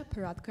Satyaja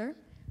Paradkar,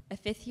 a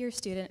 5th-year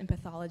student in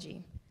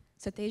pathology.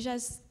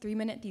 Satyaja's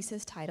 3-minute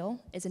thesis title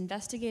is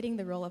Investigating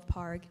the Role of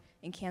PARG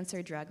in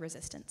Cancer Drug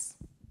Resistance.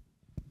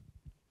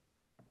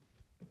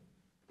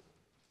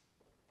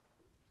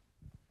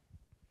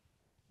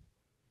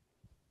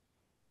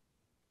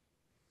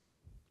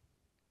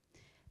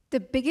 The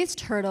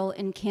biggest hurdle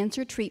in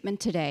cancer treatment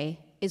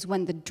today is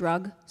when the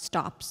drug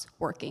stops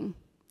working.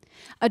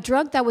 A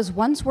drug that was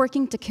once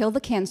working to kill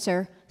the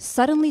cancer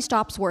suddenly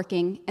stops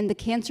working and the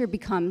cancer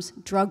becomes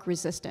drug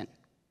resistant.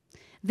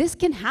 This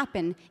can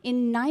happen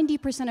in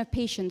 90% of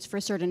patients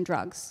for certain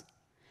drugs.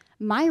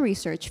 My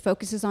research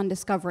focuses on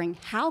discovering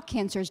how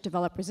cancers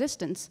develop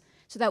resistance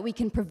so that we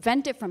can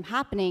prevent it from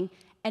happening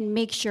and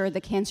make sure the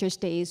cancer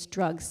stays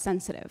drug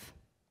sensitive.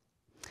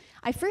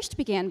 I first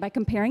began by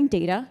comparing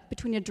data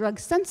between a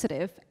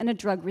drug-sensitive and a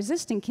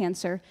drug-resistant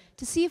cancer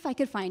to see if I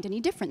could find any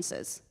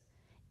differences.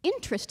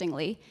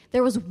 Interestingly,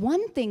 there was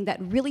one thing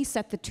that really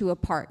set the two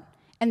apart,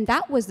 and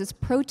that was this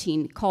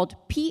protein called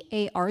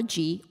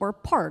PARG, or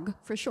PARG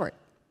for short.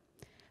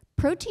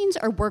 Proteins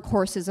are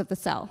workhorses of the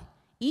cell,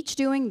 each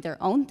doing their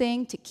own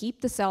thing to keep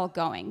the cell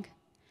going.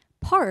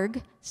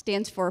 PARG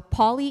stands for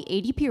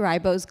poly-ADP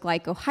ribose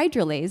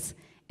glycohydrolase,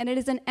 and it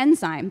is an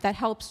enzyme that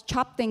helps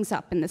chop things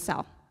up in the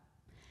cell.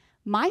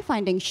 My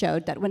findings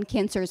showed that when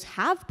cancers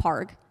have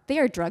PARG, they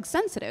are drug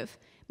sensitive,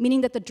 meaning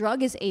that the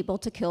drug is able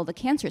to kill the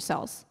cancer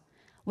cells.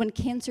 When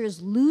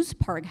cancers lose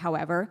PARG,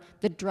 however,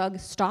 the drug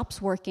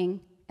stops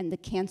working and the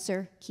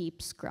cancer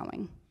keeps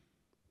growing.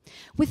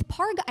 With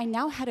PARG, I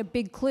now had a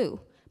big clue,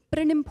 but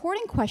an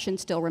important question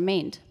still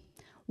remained.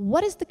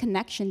 What is the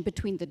connection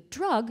between the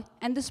drug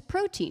and this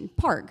protein,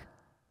 PARG?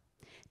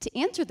 To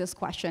answer this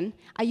question,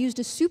 I used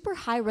a super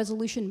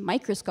high-resolution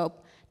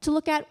microscope to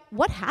look at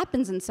what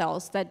happens in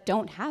cells that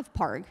don't have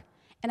PARG,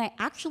 and I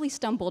actually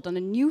stumbled on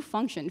a new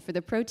function for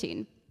the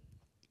protein.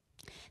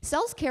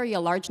 Cells carry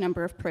a large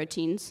number of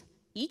proteins,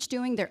 each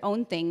doing their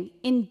own thing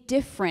in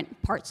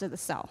different parts of the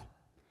cell.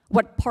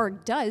 What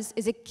PARG does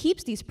is it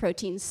keeps these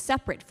proteins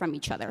separate from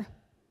each other.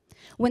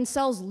 When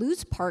cells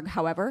lose PARG,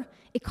 however,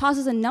 it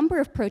causes a number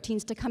of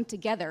proteins to come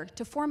together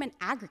to form an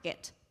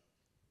aggregate.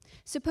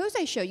 Suppose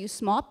I show you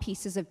small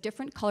pieces of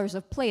different colors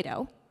of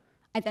Play-Doh.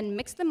 I then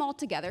mix them all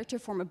together to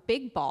form a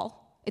big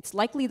ball. It's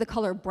likely the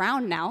color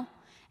brown now,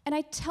 and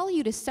I tell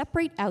you to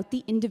separate out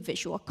the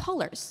individual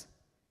colors.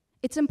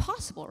 It's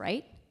impossible,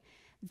 right?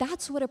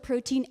 That's what a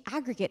protein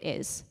aggregate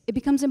is. It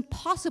becomes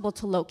impossible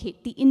to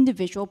locate the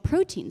individual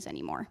proteins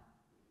anymore.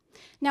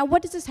 Now,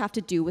 what does this have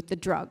to do with the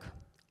drug?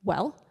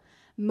 Well,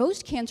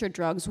 most cancer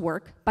drugs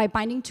work by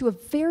binding to a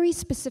very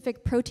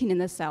specific protein in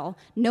the cell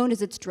known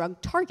as its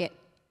drug target.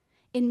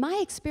 In my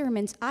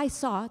experiments, I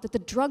saw that the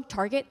drug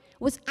target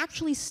was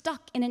actually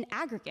stuck in an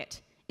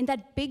aggregate, in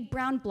that big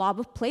brown blob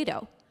of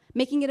Play-Doh,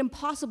 making it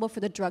impossible for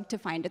the drug to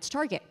find its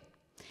target.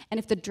 And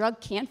if the drug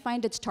can't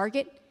find its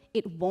target,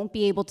 it won't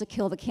be able to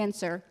kill the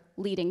cancer,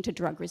 leading to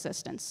drug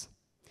resistance.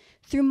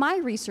 Through my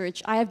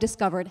research, I have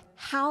discovered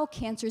how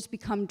cancers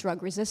become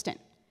drug resistant.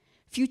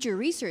 Future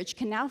research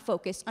can now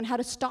focus on how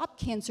to stop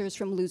cancers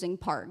from losing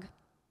PARG.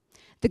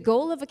 The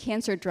goal of a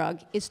cancer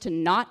drug is to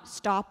not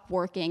stop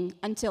working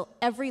until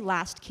every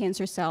last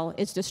cancer cell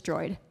is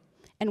destroyed.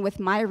 And with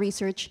my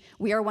research,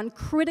 we are one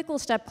critical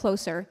step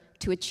closer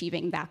to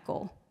achieving that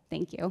goal.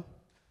 Thank you.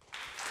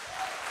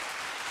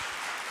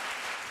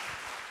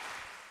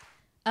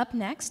 Up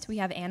next, we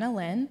have Anna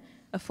Lin,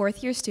 a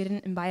fourth-year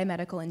student in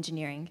biomedical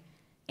engineering.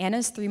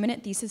 Anna's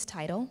 3-minute thesis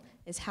title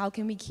is How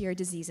Can We Cure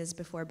Diseases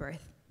Before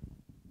Birth?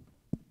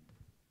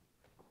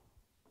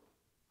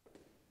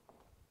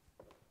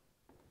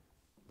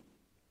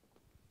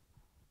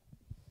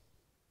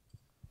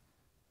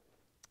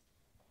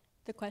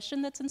 The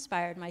question that's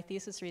inspired my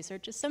thesis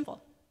research is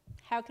simple.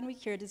 How can we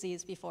cure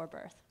disease before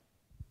birth?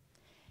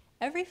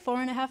 Every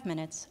 4.5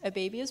 minutes, a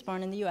baby is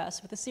born in the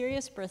US with a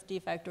serious birth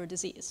defect or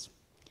disease.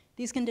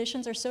 These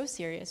conditions are so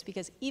serious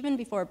because even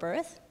before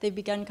birth, they've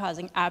begun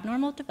causing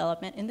abnormal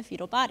development in the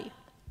fetal body.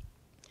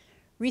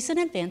 Recent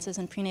advances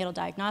in prenatal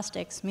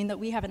diagnostics mean that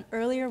we have an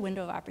earlier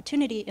window of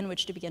opportunity in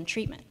which to begin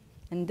treatment,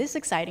 and this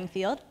exciting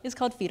field is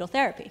called fetal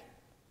therapy.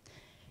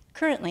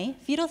 Currently,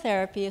 fetal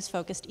therapy is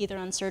focused either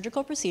on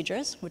surgical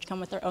procedures, which come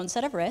with their own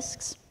set of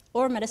risks,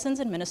 or medicines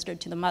administered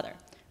to the mother,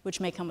 which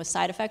may come with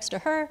side effects to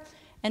her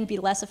and be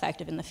less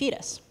effective in the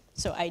fetus.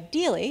 So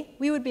ideally,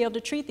 we would be able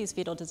to treat these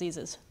fetal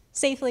diseases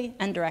safely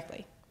and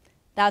directly.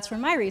 That's where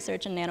my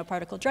research in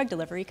nanoparticle drug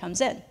delivery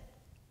comes in.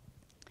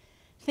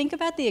 Think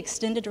about the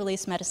extended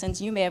release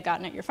medicines you may have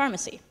gotten at your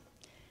pharmacy.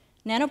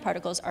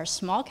 Nanoparticles are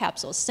small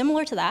capsules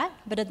similar to that,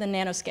 but at the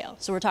nanoscale,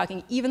 so we're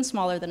talking even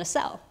smaller than a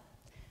cell.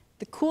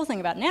 The cool thing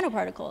about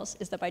nanoparticles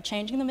is that by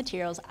changing the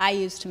materials I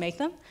use to make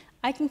them,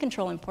 I can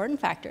control important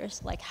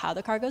factors like how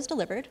the cargo is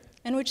delivered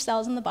and which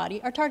cells in the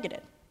body are targeted.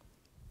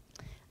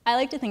 I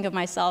like to think of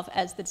myself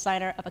as the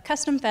designer of a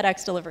custom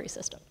FedEx delivery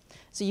system.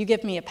 So you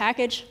give me a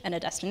package and a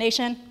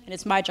destination, and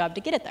it's my job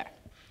to get it there.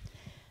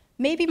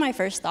 Maybe my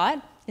first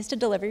thought is to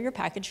deliver your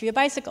package via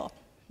bicycle.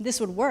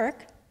 This would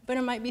work, but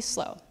it might be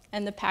slow,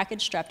 and the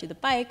package strapped to the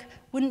bike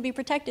wouldn't be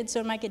protected, so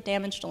it might get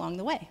damaged along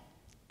the way.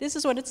 This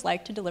is what it's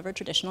like to deliver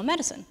traditional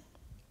medicine.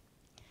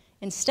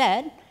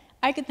 Instead,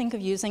 I could think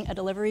of using a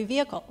delivery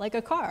vehicle, like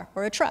a car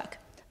or a truck,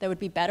 that would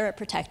be better at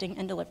protecting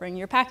and delivering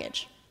your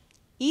package.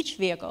 Each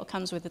vehicle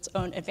comes with its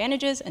own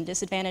advantages and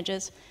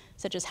disadvantages,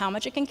 such as how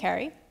much it can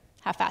carry,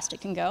 how fast it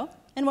can go,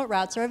 and what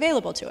routes are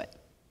available to it.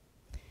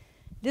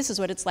 This is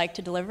what it's like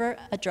to deliver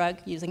a drug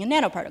using a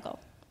nanoparticle.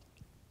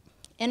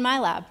 In my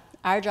lab,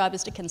 our job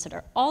is to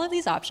consider all of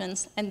these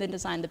options and then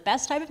design the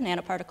best type of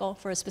nanoparticle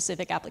for a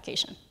specific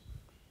application.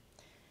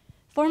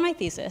 For my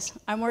thesis,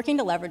 I'm working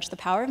to leverage the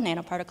power of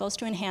nanoparticles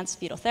to enhance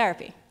fetal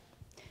therapy.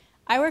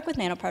 I work with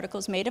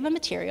nanoparticles made of a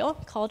material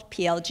called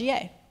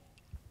PLGA.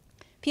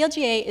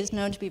 PLGA is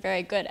known to be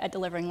very good at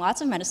delivering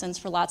lots of medicines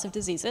for lots of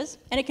diseases,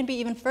 and it can be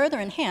even further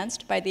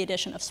enhanced by the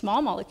addition of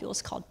small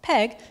molecules called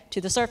PEG to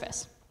the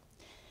surface.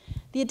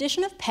 The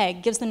addition of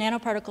PEG gives the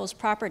nanoparticles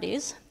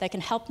properties that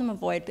can help them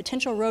avoid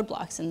potential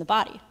roadblocks in the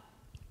body.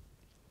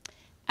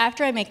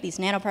 After I make these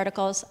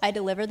nanoparticles, I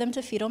deliver them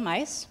to fetal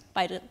mice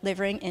by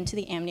delivering into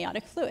the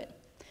amniotic fluid.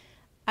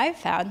 I've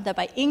found that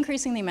by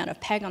increasing the amount of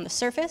PEG on the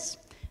surface,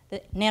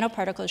 the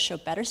nanoparticles show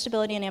better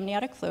stability in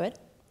amniotic fluid,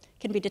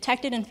 can be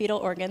detected in fetal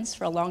organs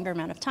for a longer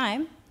amount of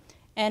time,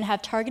 and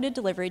have targeted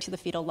delivery to the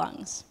fetal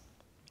lungs.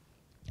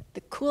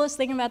 The coolest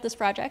thing about this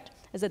project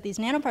is that these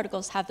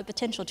nanoparticles have the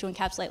potential to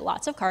encapsulate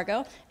lots of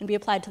cargo and be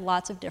applied to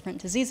lots of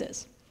different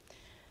diseases.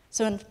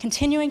 So in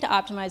continuing to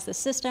optimize this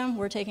system,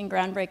 we're taking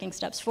groundbreaking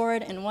steps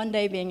forward and one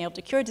day being able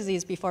to cure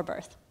disease before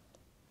birth.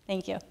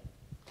 Thank you.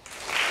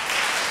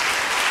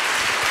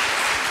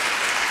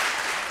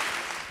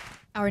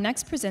 Our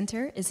next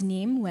presenter is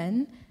Neem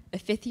Nguyen, a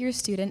fifth-year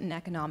student in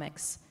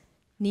economics.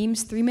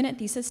 Neem's 3-minute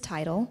thesis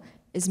title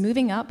is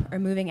Moving Up or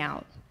Moving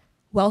Out: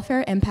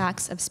 Welfare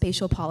Impacts of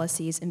Spatial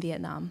Policies in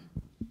Vietnam.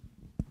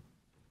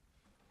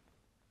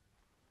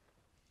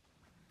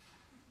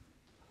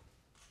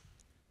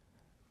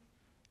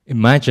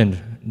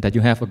 Imagine that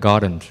you have a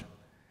garden.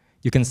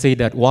 You can see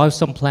that while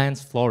some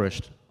plants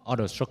flourished,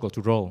 others struggle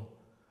to grow.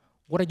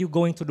 What are you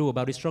going to do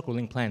about these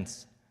struggling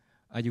plants?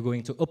 Are you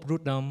going to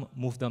uproot them,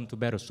 move them to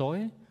better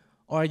soil?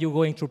 Or are you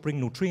going to bring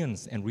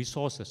nutrients and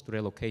resources to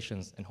their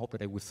locations and hope that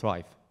they will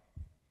thrive?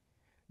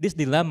 This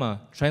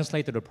dilemma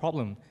translates to the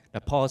problem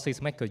that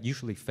policymakers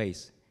usually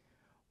face,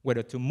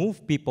 whether to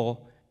move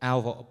people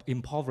out of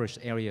impoverished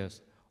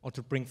areas or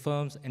to bring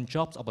firms and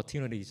jobs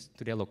opportunities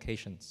to their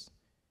locations.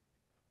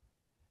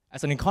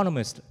 As an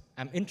economist,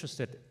 I'm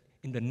interested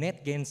in the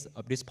net gains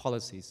of these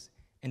policies,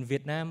 and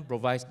Vietnam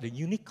provides the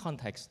unique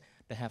context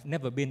that have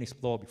never been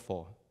explored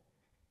before.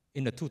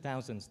 In the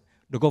 2000s,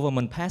 the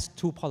government passed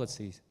 2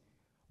 policies,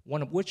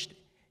 one of which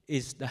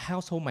is the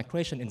household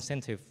migration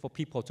incentive for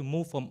people to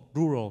move from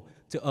rural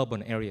to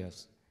urban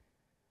areas.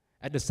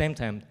 At the same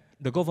time,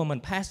 the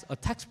government passed a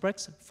tax break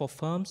for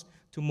firms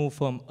to move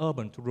from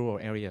urban to rural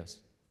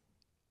areas.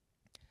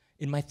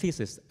 In my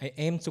thesis, I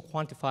aim to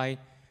quantify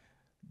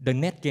the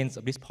net gains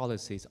of these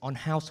policies on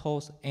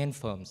households and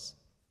firms.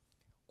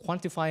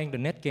 Quantifying the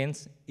net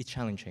gains is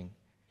challenging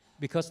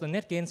because the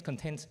net gains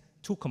contains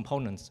 2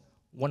 components,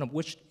 one of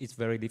which is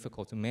very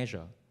difficult to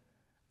measure.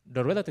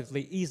 The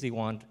relatively easy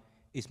one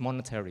is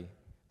monetary,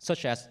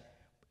 such as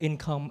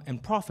income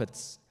and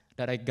profits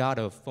that I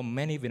gather from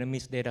many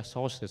Vietnamese data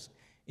sources,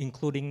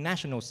 including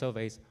national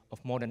surveys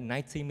of more than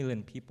 90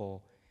 million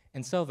people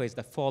and surveys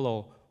that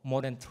follow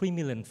more than 3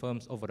 million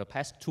firms over the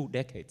past 2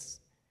 decades.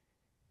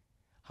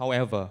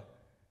 However,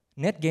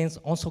 net gains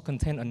also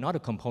contain another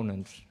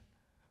component,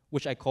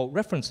 which I call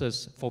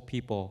references for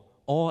people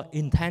or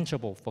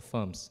intangible for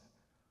firms.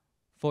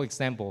 For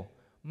example,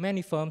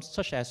 many firms,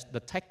 such as the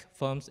tech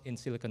firms in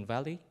Silicon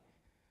Valley,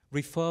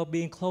 prefer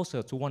being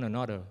closer to one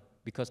another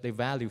because they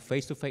value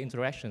face-to-face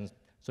interactions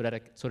so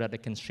that they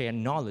can share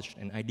knowledge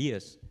and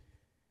ideas,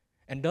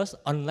 and thus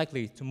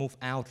unlikely to move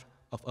out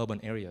of urban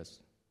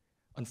areas.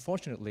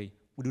 Unfortunately,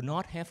 we do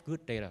not have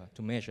good data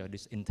to measure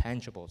these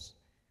intangibles.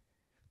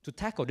 To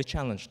tackle the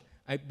challenge,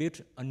 I built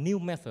a new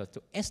method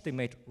to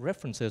estimate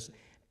references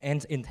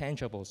and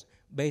intangibles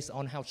based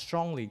on how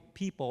strongly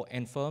people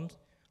and firms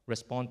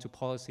respond to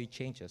policy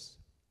changes.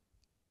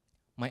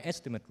 My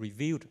estimate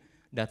revealed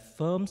that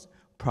firms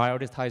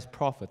prioritize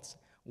profits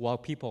while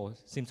people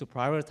seem to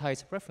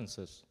prioritize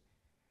preferences.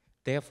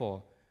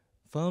 Therefore,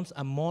 firms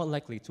are more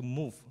likely to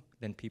move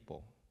than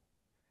people.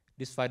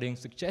 This finding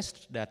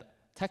suggests that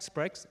tax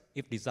breaks,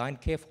 if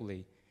designed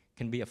carefully,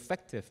 can be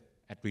effective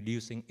at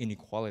reducing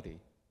inequality.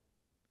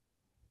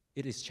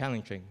 It is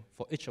challenging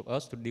for each of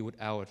us to deal with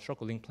our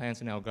struggling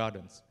plants in our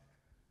gardens.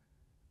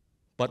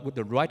 But with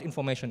the right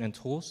information and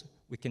tools,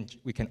 we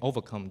can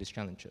overcome these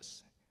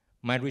challenges.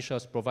 My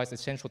research provides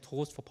essential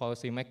tools for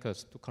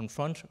policymakers to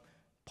confront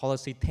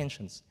policy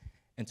tensions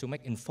and to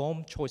make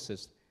informed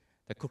choices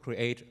that could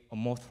create a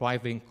more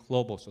thriving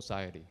global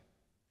society.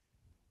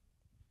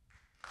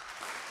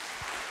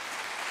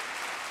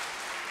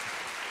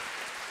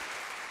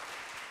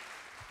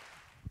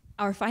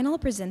 Our final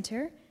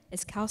presenter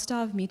is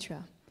Kaustav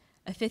Mitra,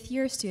 a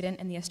 5th-year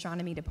student in the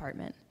astronomy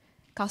department.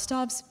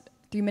 Kaustav's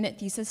 3-minute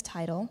thesis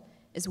title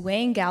is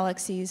Weighing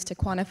Galaxies to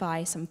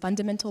Quantify Some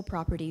Fundamental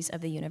Properties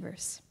of the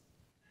Universe.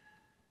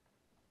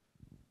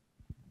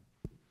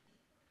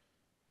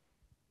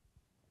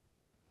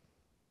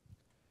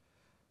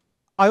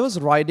 I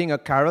was riding a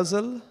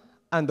carousel,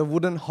 and the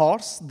wooden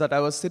horse that I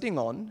was sitting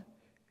on,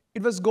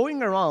 it was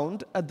going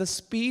around at the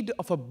speed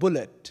of a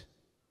bullet.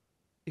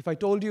 If I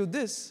told you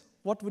this,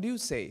 what would you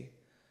say?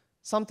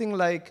 Something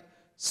like,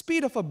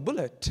 speed of a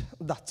bullet,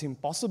 that's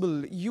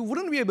impossible. You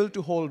wouldn't be able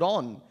to hold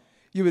on.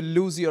 You will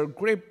lose your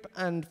grip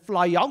and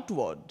fly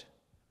outward.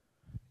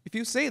 If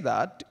you say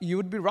that, you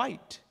would be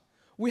right.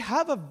 We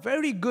have a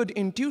very good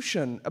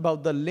intuition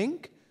about the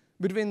link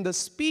between the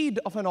speed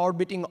of an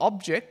orbiting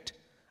object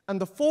and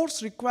the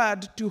force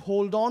required to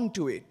hold on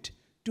to it,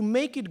 to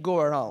make it go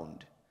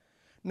around.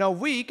 Now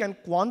we can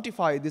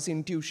quantify this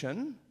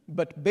intuition,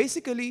 but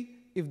basically,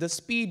 if the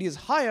speed is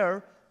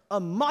higher, a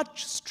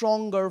much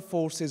stronger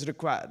force is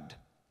required.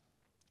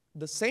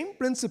 The same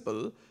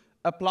principle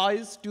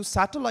applies to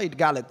satellite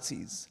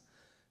galaxies.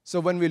 So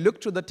when we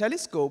look through the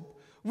telescope,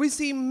 we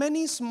see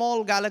many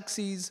small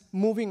galaxies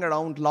moving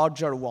around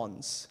larger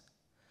ones.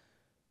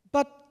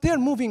 But they're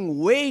moving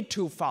way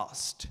too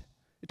fast.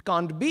 It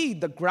can't be.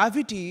 The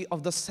gravity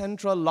of the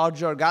central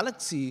larger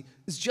galaxy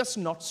is just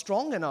not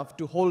strong enough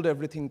to hold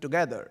everything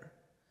together.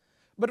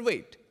 But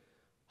wait,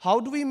 how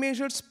do we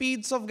measure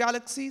speeds of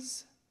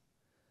galaxies?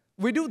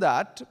 We do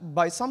that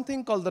by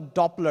something called the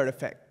Doppler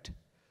effect.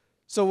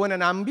 So when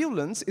an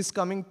ambulance is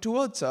coming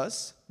towards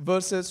us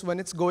versus when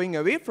it's going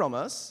away from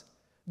us,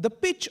 the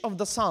pitch of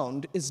the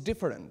sound is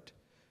different.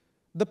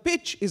 The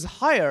pitch is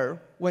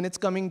higher when it's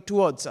coming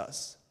towards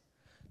us.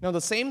 Now,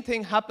 the same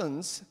thing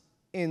happens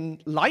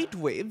in light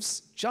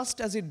waves just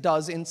as it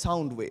does in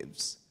sound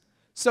waves.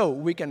 So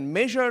we can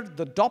measure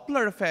the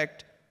Doppler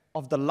effect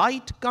of the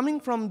light coming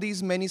from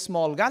these many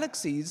small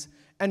galaxies,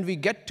 and we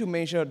get to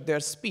measure their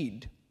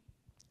speed.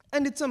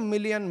 And it's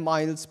 1,000,000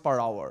 miles per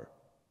hour.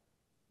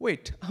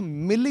 Wait,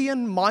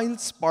 1,000,000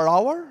 miles per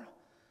hour?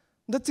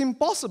 That's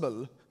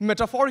impossible.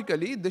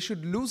 Metaphorically, they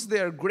should lose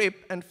their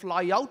grip and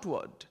fly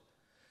outward.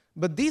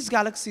 But these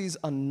galaxies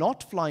are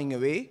not flying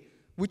away,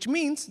 which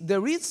means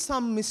there is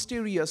some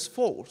mysterious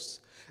force.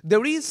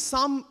 There is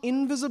some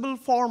invisible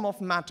form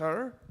of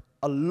matter,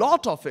 a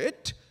lot of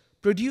it,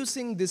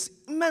 producing this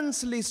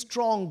immensely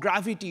strong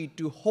gravity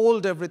to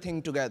hold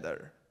everything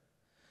together.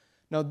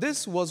 Now,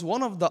 this was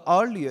one of the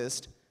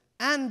earliest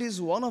and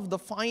is one of the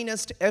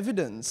finest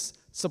evidence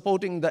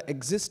supporting the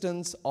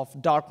existence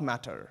of dark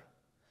matter.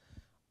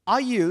 I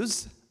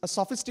use a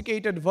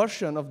sophisticated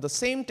version of the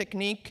same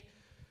technique,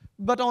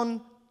 but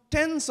on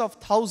tens of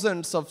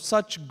thousands of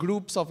such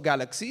groups of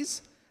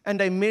galaxies,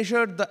 and I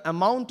measured the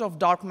amount of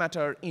dark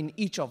matter in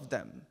each of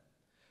them.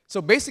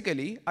 So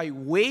basically, I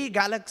weigh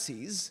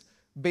galaxies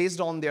based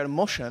on their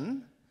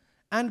motion,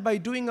 and by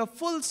doing a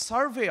full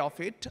survey of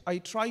it, I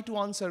try to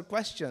answer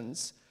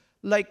questions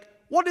like,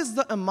 what is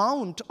the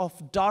amount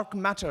of dark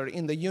matter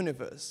in the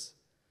universe?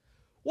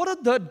 What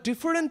are the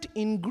different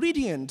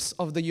ingredients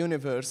of the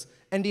universe,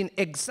 and in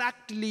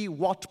exactly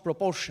what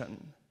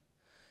proportion?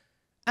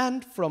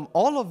 And from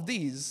all of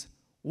these,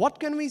 what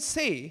can we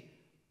say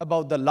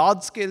about the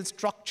large-scale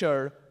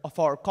structure of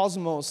our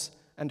cosmos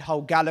and how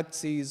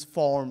galaxies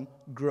form,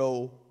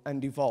 grow,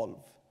 and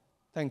evolve?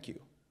 Thank you.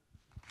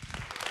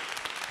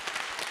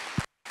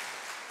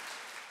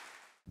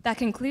 That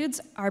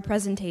concludes our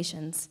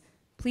presentations.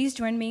 Please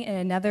join me in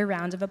another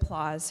round of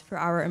applause for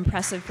our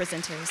impressive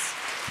presenters.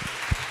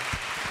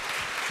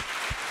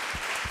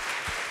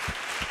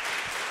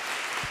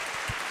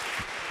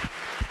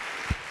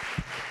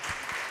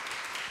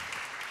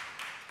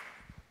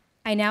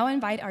 I now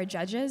invite our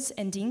judges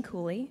and Dean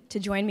Cooley to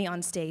join me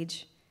on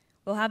stage.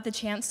 We'll have the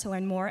chance to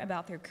learn more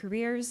about their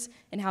careers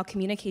and how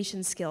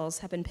communication skills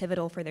have been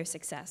pivotal for their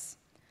success.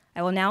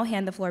 I will now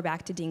hand the floor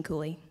back to Dean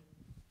Cooley.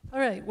 All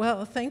right,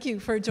 well, thank you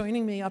for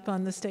joining me up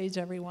on the stage,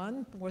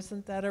 everyone.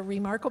 Wasn't that a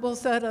remarkable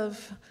set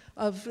of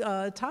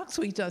talks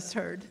we just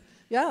heard?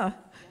 Yeah.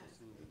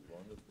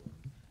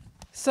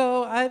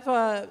 So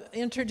I've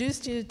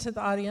introduced you to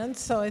the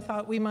audience, so I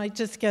thought we might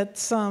just get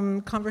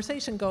some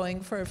conversation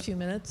going for a few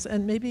minutes,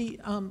 and maybe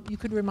you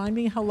could remind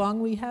me how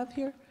long we have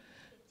here?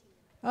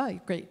 Oh,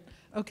 great,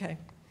 okay.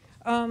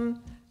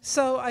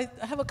 So I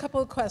have a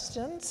couple of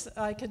questions.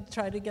 I could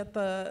try to get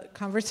the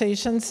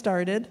conversation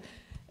started.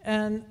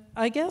 And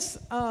I guess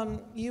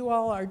you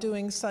all are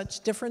doing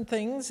such different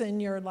things in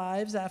your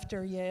lives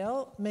after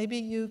Yale. Maybe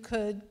you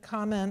could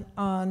comment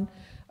on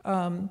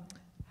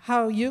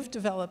how you've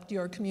developed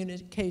your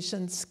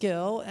communication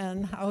skill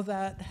and how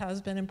that has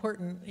been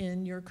important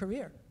in your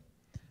career.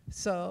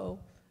 So,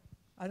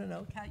 I don't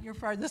know, Kat, you're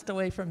farthest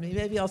away from me.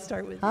 Maybe I'll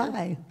start with you.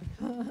 Hi.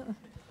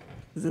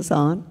 Is this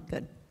on?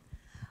 Good.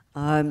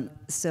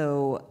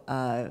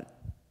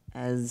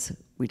 As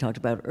we talked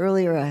about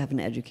earlier, I have an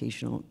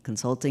educational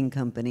consulting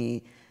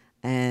company,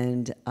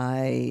 and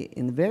I,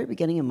 in the very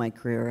beginning of my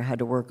career, had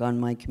to work on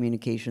my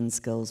communication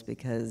skills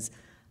because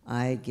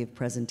I give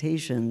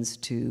presentations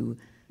to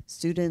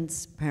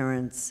students,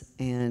 parents,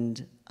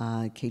 and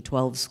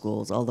K-12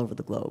 schools all over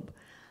the globe.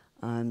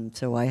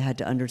 So I had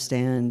to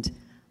understand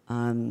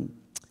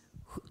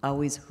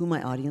always who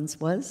my audience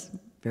was,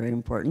 very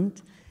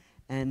important,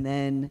 and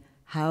then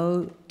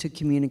how to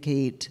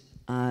communicate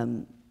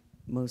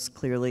most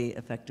clearly,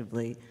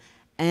 effectively,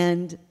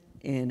 and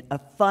in a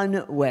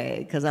fun way,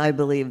 because I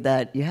believe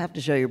that you have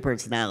to show your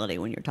personality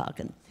when you're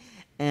talking,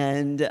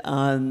 and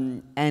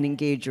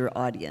engage your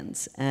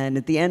audience. And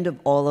at the end of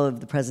all of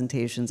the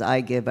presentations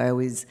I give, I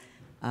always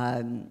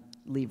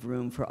leave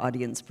room for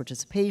audience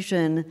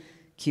participation,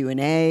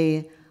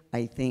 Q&A.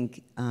 I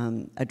think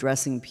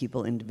addressing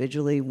people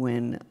individually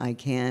when I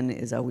can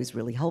is always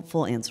really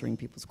helpful, answering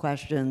people's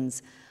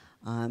questions,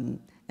 and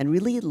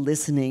really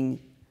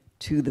listening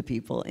to the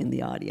people in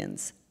the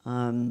audience.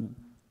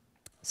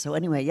 So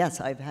anyway,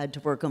 yes, I've had to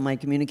work on my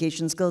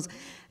communication skills.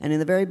 And in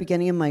the very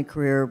beginning of my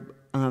career,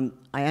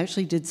 I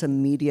actually did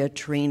some media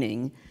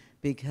training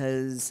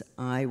because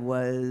I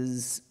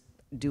was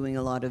doing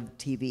a lot of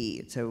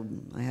TV. So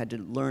I had to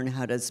learn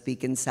how to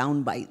speak in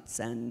sound bites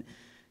and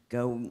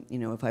go, you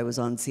know, if I was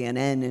on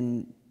CNN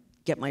and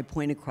get my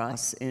point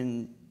across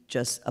in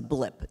just a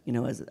blip, you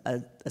know, as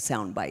a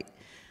sound bite.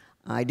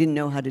 I didn't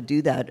know how to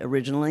do that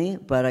originally,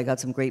 but I got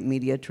some great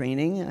media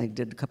training. I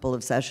did a couple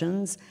of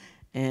sessions,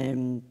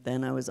 and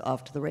then I was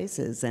off to the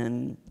races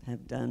and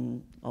have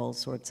done all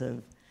sorts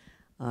of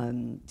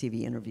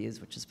TV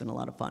interviews, which has been a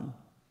lot of fun.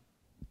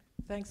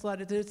 Thanks a lot.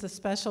 It's a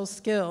special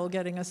skill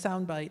getting a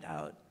soundbite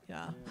out.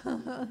 Yeah.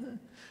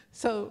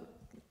 So,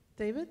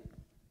 David?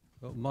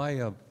 Well,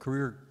 my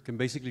career can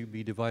basically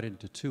be divided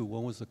into two.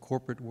 One was the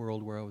corporate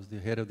world, where I was the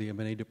head of the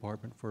M&A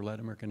department for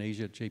Latin America and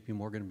Asia at JP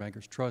Morgan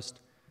Bankers Trust.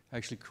 I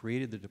actually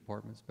created the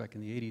departments back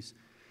in the 80s.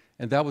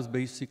 And that was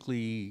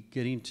basically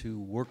getting to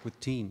work with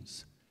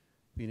teams,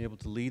 being able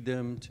to lead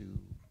them, to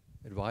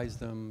advise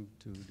them,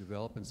 to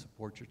develop and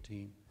support your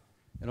team,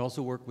 and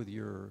also work with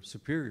your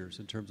superiors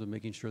in terms of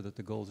making sure that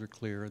the goals are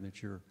clear and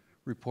that you're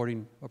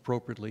reporting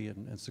appropriately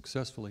and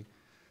successfully.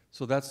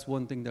 So that's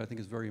one thing that I think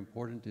is very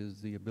important,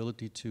 is the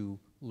ability to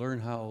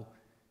learn how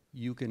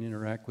you can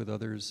interact with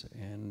others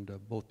and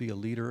both be a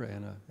leader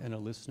and a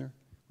listener,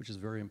 which is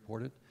very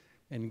important,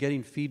 and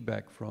getting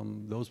feedback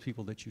from those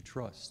people that you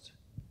trust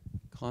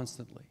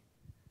constantly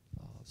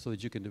so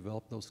that you can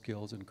develop those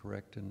skills and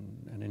correct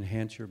and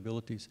enhance your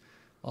abilities.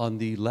 On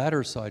the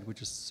latter side,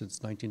 which is since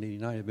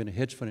 1989, I've been a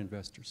hedge fund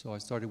investor. So I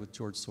started with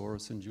George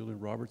Soros and Julian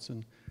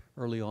Robertson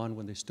early on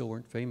when they still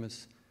weren't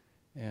famous.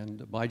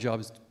 And my job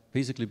is to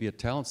basically be a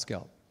talent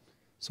scout.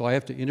 So I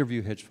have to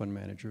interview hedge fund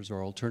managers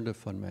or alternative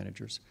fund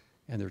managers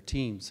and their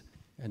teams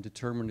and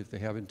determine if they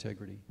have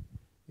integrity,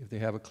 if they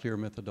have a clear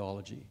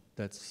methodology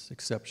that's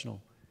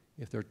exceptional,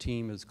 if their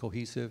team is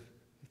cohesive,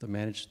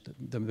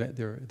 if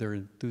they're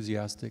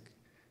enthusiastic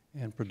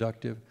and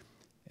productive,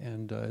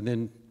 and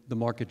then the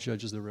market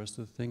judges the rest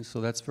of the things.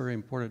 So that's very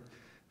important.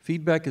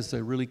 Feedback is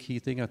a really key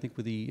thing. I think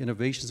with the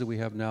innovations that we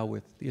have now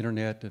with the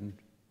internet and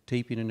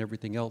taping and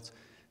everything else,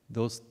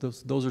 those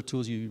are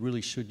tools you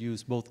really should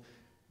use, both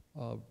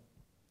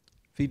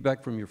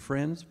feedback from your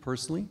friends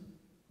personally,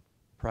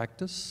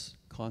 practice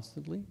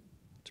constantly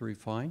to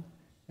refine,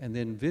 and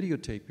then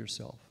videotape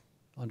yourself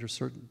under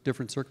certain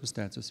different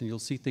circumstances, and you'll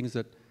see things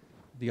that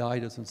the eye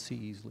doesn't see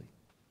easily,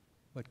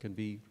 but can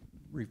be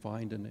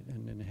refined and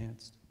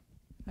enhanced.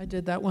 I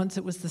did that once.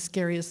 It was the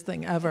scariest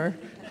thing ever,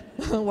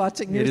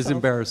 watching yourself. It is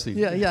embarrassing.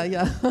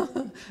 Yeah.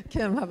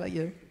 Kim, how about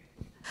you?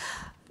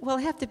 Well,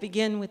 I have to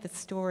begin with the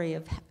story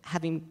of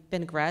having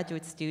been a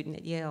graduate student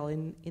at Yale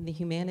in the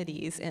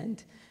humanities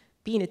and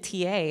being a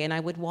TA, and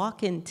I would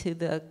walk into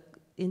the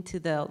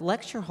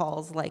lecture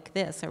halls like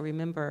this. I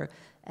remember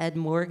Ed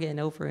Morgan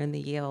over in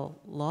the Yale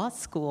Law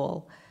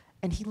School,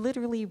 and he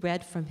literally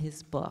read from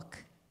his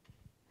book.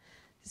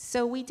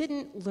 So we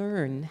didn't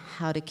learn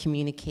how to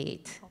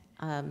communicate.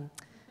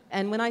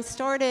 And when I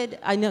started,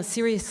 I know,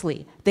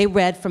 seriously, they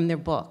read from their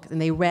book, and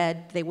they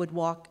would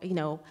walk,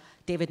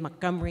 David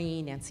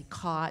Montgomery, Nancy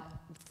Cott,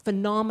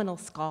 phenomenal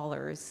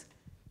scholars.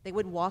 They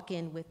would walk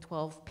in with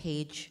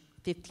 12-page,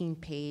 15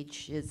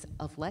 pages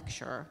of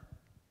lecture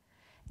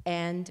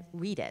and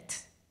read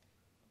it.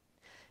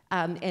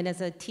 And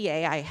as a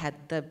TA, I had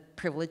the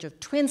privilege of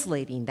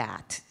translating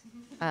that.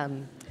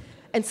 And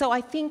so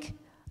I think,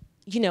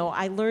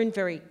 I learned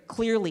very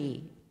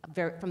clearly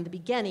from the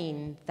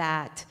beginning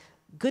that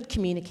good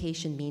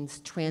communication means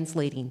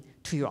translating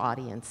to your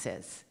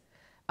audiences.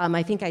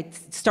 I think I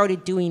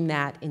started doing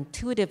that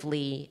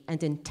intuitively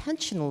and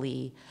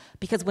intentionally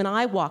because when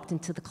I walked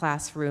into the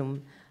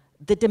classroom,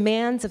 the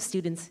demands of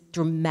students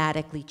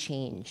dramatically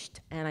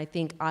changed. And I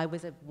think I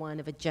was one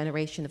of a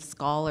generation of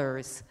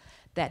scholars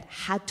that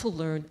had to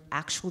learn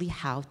actually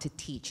how to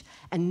teach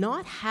and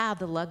not have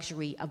the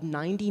luxury of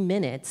 90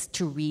 minutes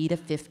to read a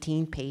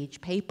 15-page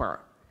paper.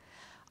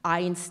 I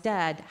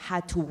instead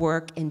had to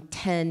work in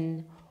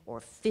 10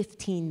 or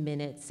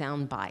 15-minute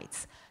sound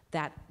bites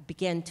that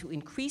began to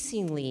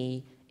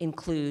increasingly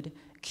include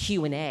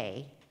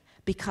Q&A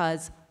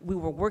because we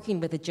were working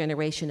with a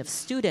generation of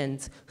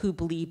students who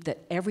believed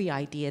that every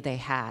idea they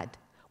had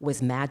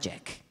was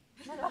magic.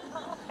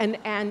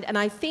 And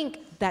I think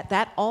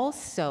that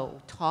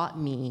also taught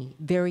me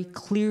very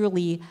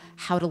clearly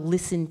how to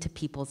listen to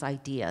people's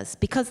ideas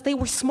because they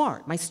were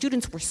smart. My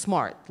students were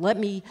smart. Let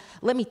me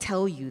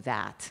tell you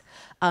that.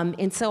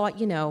 And so, I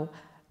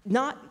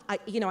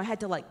had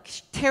to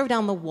tear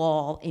down the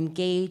wall,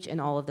 engage in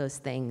all of those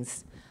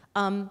things.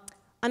 And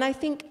I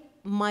think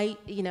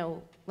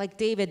like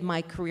David,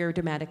 my career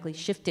dramatically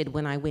shifted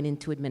when I went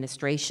into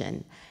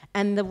administration.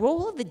 And the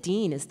role of the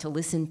dean is to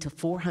listen to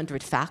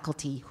 400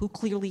 faculty who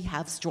clearly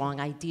have strong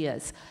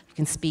ideas. You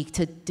can speak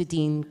to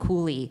Dean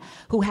Cooley,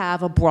 who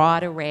have a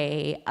broad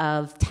array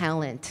of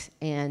talent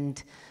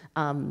and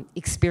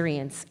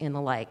experience and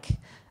the like.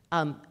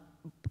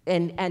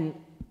 And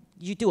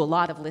you do a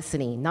lot of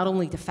listening, not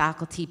only to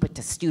faculty, but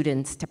to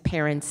students, to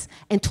parents,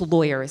 and to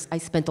lawyers. I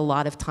spent a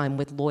lot of time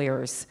with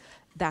lawyers.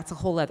 That's a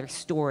whole other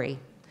story.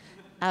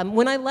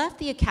 When I left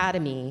the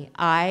academy,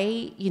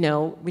 I,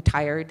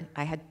 retired.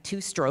 I had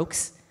 2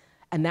 strokes,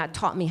 and that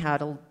taught me how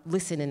to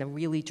listen in a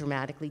really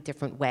dramatically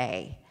different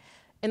way.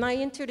 And I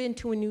entered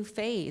into a new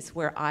phase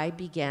where I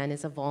began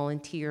as a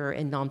volunteer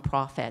in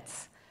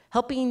nonprofits,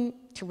 helping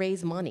to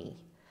raise money,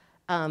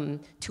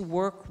 to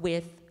work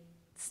with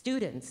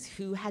students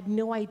who had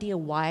no idea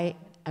why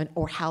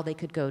or how they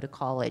could go to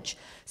college.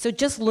 So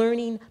just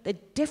learning the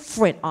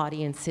different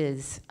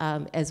audiences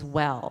as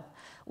well.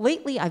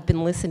 Lately, I've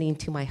been listening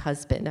to my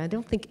husband. I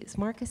don't think, is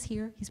Marcus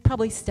here? He's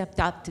probably stepped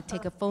up to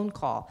take a phone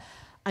call.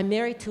 I'm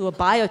married to a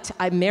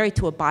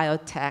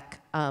biotech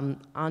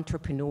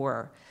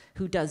entrepreneur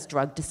who does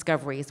drug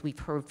discovery, as we've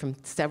heard from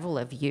several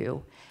of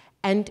you.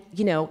 And,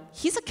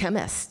 he's a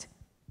chemist.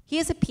 He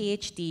has a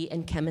PhD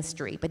in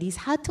chemistry, but he's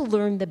had to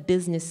learn the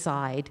business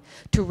side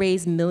to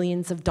raise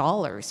millions of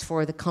dollars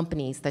for the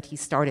companies that he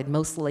started,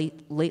 most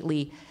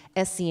lately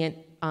Escient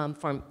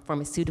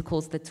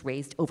Pharmaceuticals, that's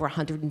raised over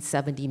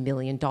 $170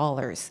 million.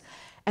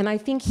 And I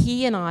think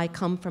he and I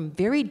come from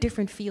very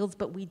different fields,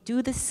 but we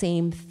do the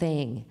same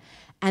thing.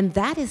 And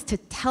that is to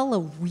tell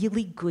a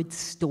really good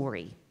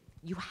story.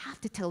 You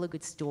have to tell a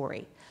good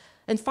story.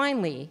 And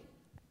finally,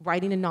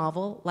 writing a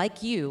novel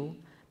like you,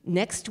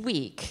 next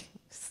week,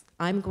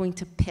 I'm going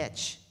to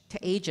pitch to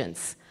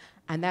agents.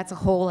 And that's a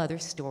whole other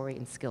story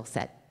and skill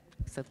set.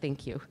 So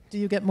thank you. Do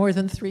you get more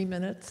than 3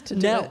 minutes to do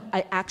it? No,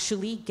 I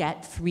actually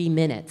get 3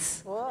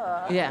 minutes.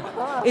 Whoa. Yeah,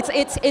 Whoa.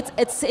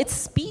 It's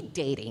speed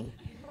dating,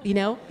 you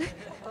know?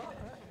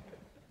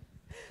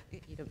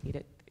 You don't need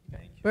it.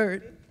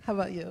 Bert, how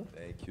about you?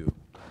 Thank you.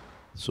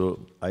 So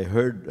I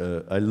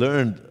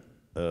learned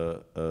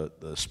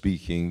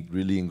speaking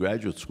really in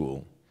graduate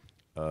school.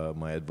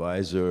 My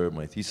advisor,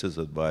 my thesis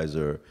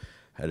advisor,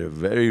 had a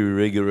very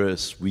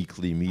rigorous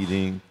weekly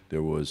meeting.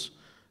 There was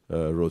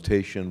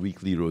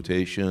weekly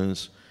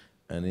rotations.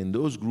 And in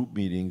those group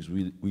meetings,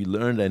 we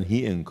learned, and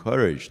he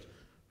encouraged,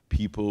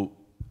 people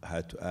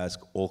had to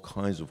ask all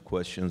kinds of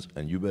questions,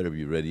 and you better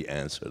be ready to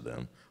answer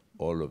them,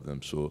 all of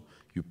them. So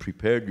you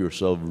prepared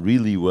yourself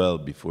really well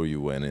before you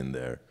went in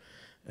there.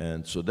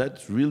 And so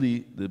that's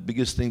really the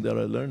biggest thing that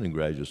I learned in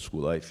graduate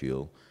school, I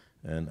feel.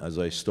 And as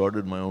I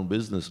started my own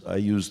business, I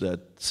used that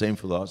same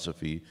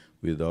philosophy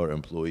with our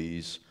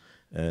employees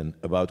and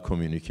about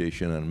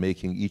communication and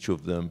making each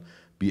of them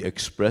be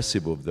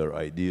expressive of their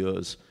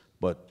ideas,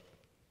 but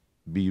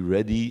be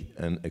ready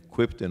and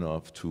equipped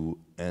enough to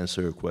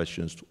answer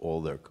questions to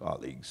all their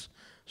colleagues.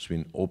 It's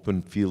been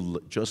open field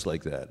just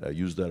like that. I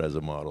use that as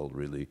a model,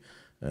 really,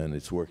 and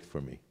it's worked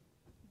for me.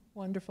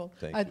 Wonderful.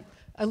 Thank you.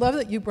 I love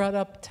that you brought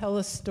up tell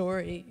a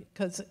story,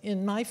 because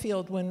in my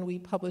field, when we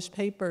publish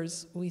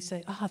papers, we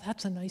say,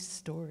 that's a nice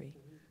story.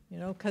 You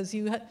know, because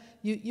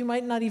you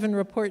might not even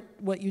report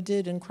what you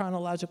did in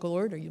chronological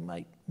order. You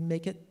might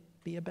make it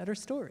be a better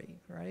story,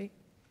 right?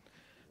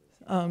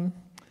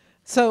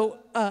 So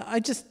I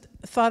just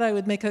thought I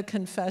would make a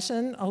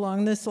confession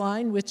along this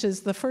line, which is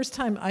the first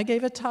time I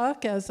gave a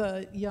talk as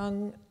a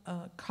young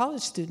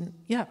college student.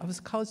 Yeah, I was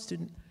a college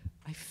student.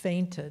 I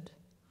fainted.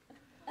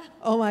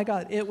 Oh my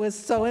God, it was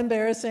so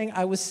embarrassing.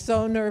 I was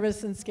so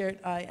nervous and scared,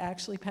 I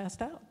actually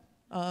passed out.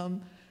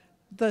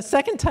 The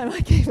second time I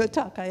gave a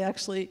talk, I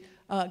actually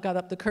got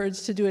up the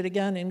courage to do it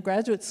again in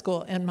graduate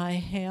school, and my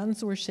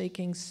hands were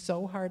shaking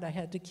so hard I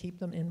had to keep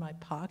them in my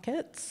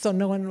pockets so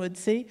no one would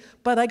see,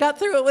 but I got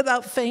through it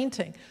without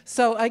fainting.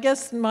 So I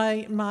guess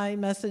my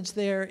message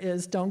there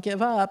is don't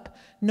give up.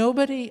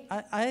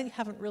 I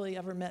haven't really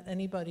ever met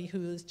anybody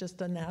who is just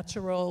a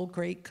natural,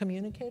 great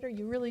communicator.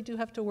 You really do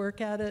have to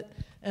work at it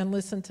and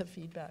listen to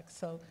feedback.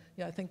 So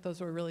yeah, I think those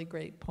were really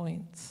great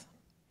points.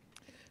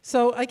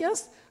 So I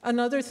guess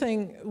another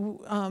thing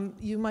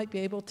you might be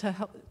able to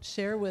help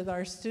share with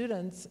our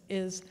students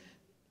is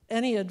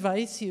any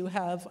advice you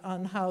have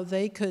on how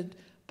they could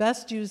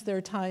best use their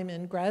time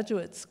in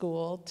graduate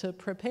school to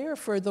prepare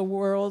for the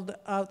world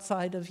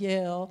outside of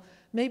Yale,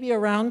 maybe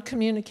around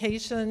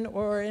communication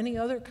or any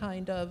other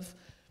kind of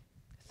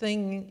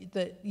thing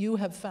that you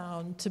have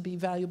found to be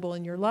valuable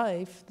in your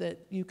life that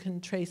you can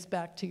trace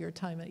back to your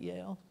time at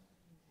Yale.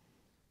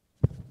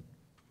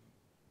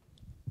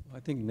 I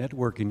think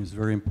networking is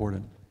very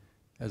important.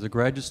 As a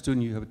graduate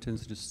student, you have a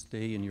tendency to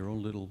stay in your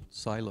own little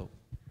silo.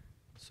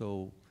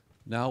 So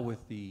now with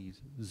the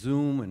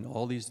Zoom and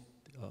all these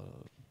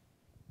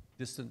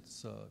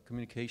distance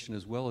communication,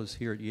 as well as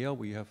here at Yale,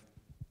 we have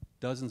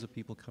dozens of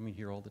people coming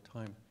here all the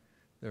time.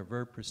 They're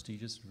very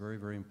prestigious, very,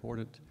 very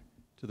important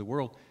to the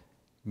world.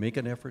 Make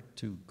an effort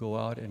to go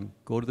out and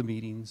go to the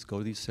meetings, go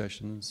to these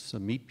sessions,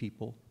 meet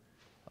people.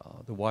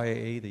 The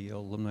YAA, the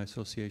Yale Alumni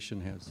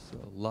Association, has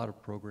a lot of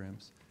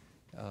programs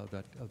of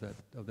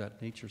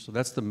that nature. So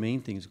that's the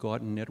main thing, is go out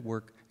and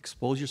network,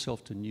 expose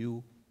yourself to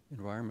new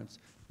environments,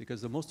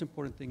 because the most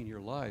important thing in your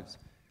lives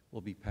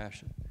will be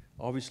passion.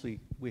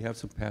 Obviously, we have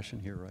some passion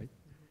here, right?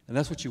 And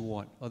that's what you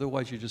want.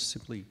 Otherwise, you're just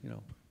simply,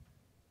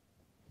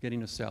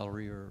 getting a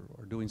salary or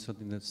doing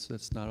something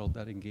that's not all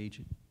that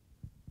engaging.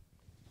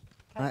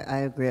 I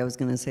agree. I was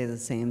going to say the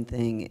same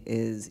thing,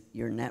 is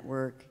your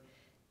network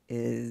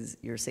is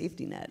your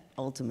safety net,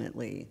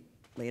 ultimately,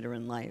 later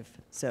in life.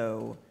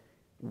 So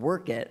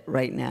work it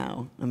right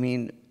now. I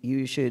mean,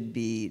 you should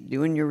be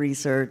doing your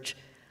research,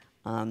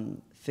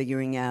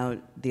 figuring out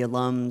the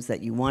alums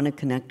that you want to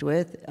connect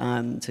with.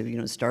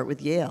 So, start with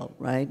Yale,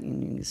 right?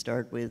 And you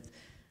start with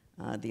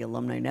the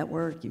alumni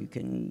network. You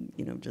can,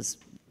 just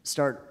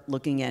start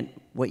looking at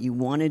what you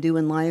want to do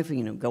in life.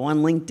 Go on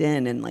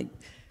LinkedIn and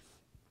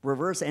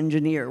reverse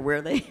engineer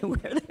where they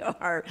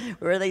are,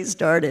 where they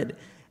started,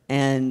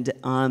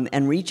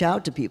 and reach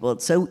out to people.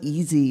 It's so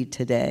easy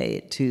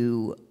today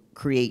to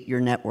create your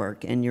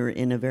network, and you're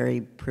in a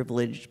very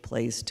privileged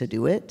place to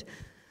do it.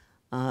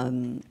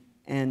 And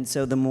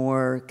so the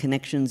more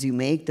connections you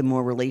make, the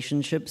more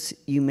relationships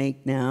you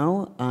make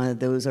now,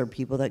 those are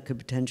people that could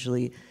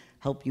potentially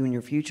help you in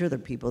your future. They're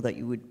people that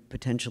you would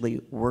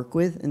potentially work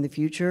with in the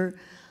future.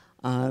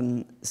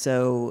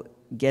 So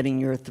getting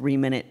your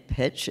 3-minute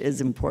pitch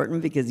is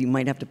important because you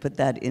might have to put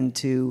that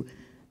into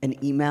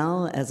an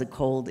email as a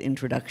cold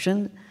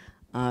introduction.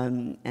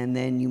 And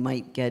then you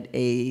might get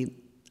a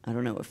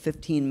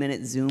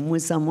 15-minute Zoom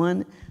with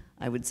someone.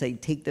 I would say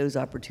take those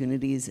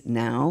opportunities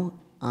now.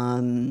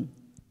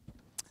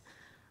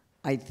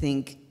 I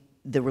think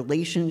the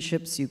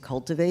relationships you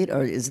cultivate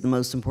is the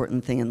most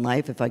important thing in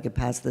life. If I could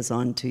pass this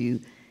on to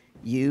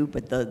you,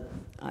 but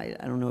I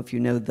don't know if you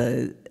know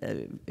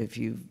if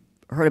you've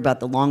heard about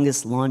the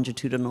longest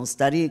longitudinal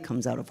study. It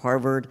comes out of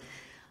Harvard.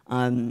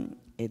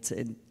 It's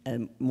a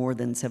more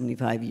than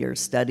 75-year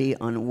study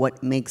on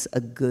what makes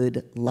a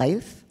good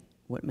life,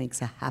 what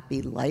makes a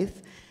happy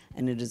life,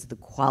 and it is the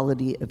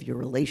quality of your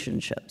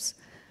relationships.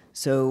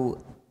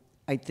 So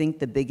I think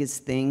the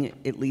biggest thing,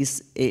 at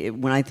least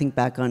when I think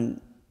back on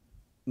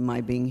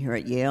my being here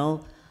at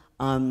Yale,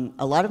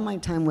 a lot of my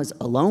time was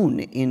alone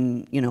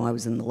I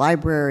was in the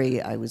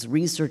library, I was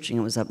researching,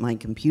 I was at my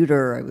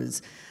computer, I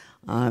was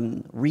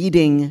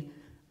reading,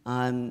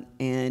 and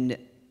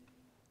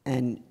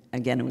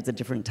again, it was a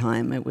different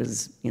time. It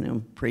was,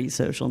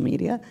 pre-social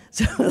media,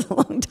 so it was a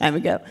long time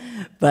ago.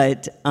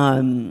 But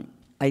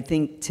I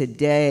think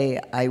today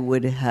I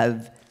would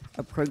have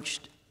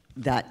approached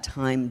that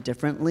time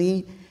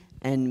differently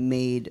and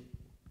made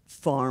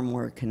far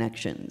more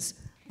connections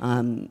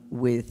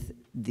with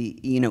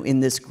in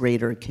this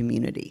greater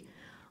community.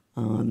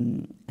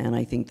 And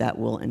I think that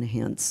will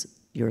enhance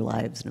your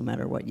lives no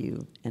matter what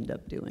you end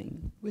up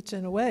doing. Which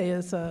in a way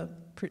is a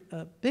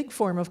big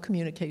form of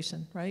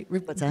communication, right?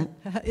 What's that?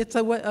 It's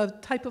a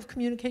type of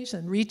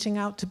communication, reaching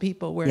out to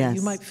people where Yes.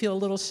 you might feel a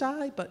little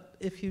shy, but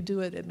if you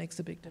do it, it makes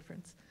a big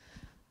difference.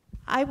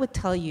 I would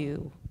tell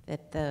you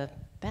that the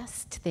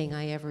best thing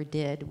I ever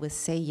did was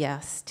say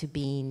yes to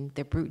being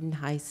the Bruton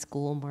High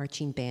School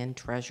marching band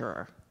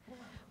treasurer,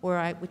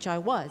 which I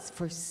was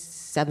for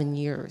 7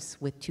 years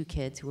with 2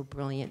 kids who were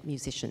brilliant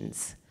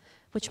musicians,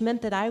 which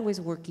meant that I was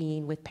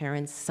working with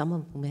parents, some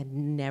of whom had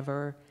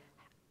never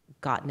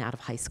gotten out of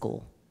high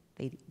school.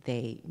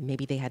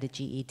 Maybe they had a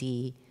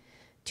GED,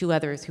 2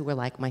 others who were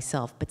like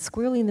myself, but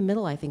squarely in the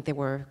middle, I think there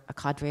were a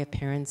cadre of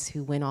parents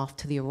who went off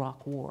to the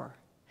Iraq War.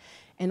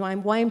 And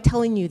why I'm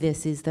telling you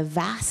this is the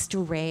vast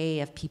array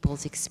of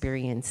people's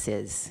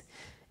experiences.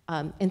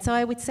 And so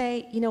I would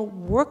say,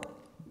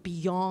 work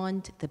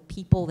beyond the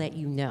people that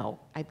you know.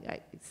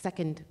 I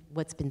second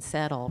what's been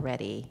said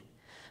already.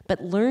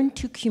 But learn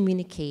to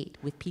communicate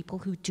with people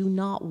who do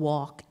not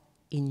walk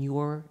in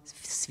your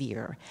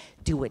sphere.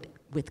 Do it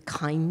with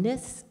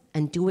kindness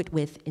and do it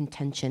with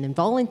intention. And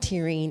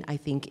volunteering, I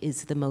think,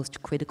 is the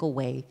most critical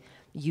way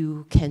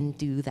you can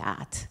do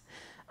that.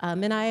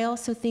 And I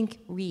also think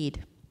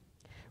read.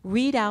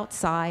 Read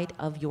outside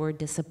of your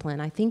discipline.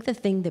 I think the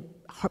thing that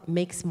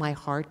makes my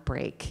heart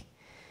break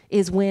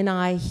is when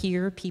I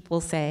hear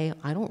people say,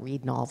 I don't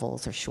read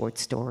novels or short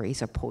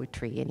stories or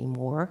poetry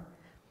anymore.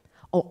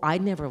 Oh, I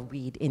never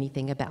read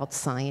anything about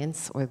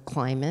science or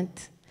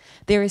climate.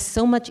 There is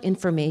so much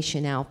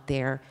information out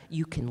there.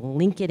 You can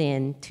link it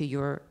in to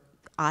your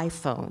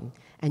iPhone,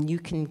 and you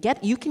can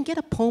get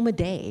a poem a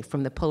day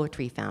from the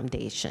Poetry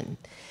Foundation.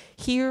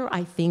 Here,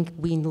 I think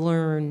we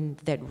learn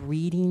that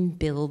reading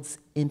builds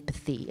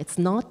empathy. It's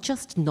not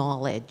just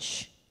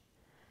knowledge,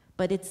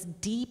 but it's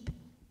deep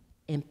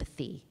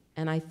empathy.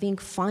 And I think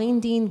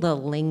finding the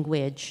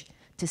language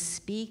to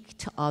speak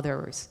to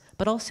others,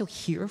 but also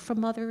hear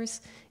from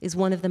others, is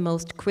one of the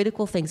most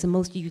critical things, the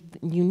most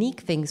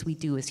unique things we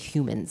do as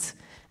humans.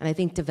 And I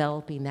think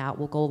developing that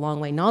will go a long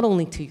way, not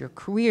only to your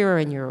career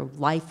and your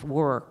life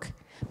work,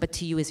 but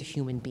to you as a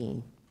human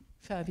being.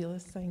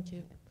 Fabulous, thank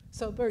you.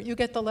 So Bert, you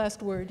get the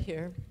last word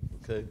here.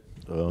 Okay.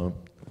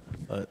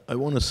 I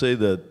want to say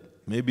that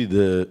maybe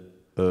the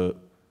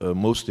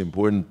most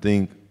important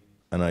thing,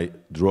 and I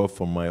draw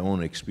from my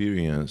own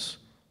experience,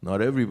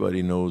 not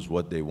everybody knows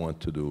what they want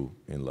to do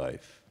in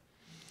life.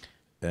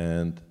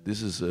 And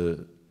this is,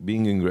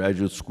 being in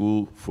graduate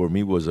school for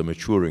me was a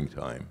maturing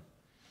time.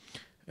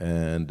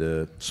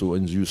 And so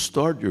when you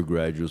start your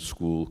graduate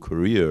school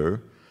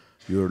career,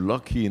 you're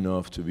lucky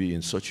enough to be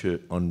in such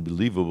an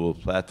unbelievable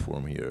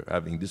platform here.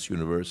 Having this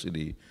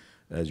university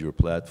as your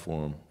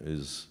platform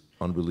is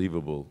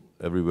unbelievable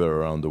everywhere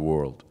around the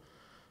world.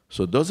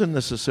 So it doesn't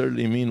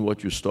necessarily mean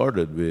what you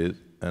started with,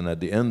 and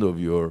at the end of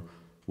your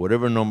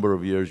whatever number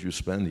of years you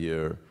spend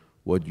here,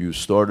 what you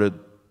started,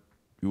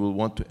 you will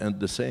want to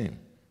end the same.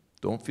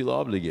 Don't feel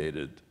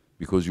obligated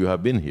because you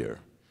have been here.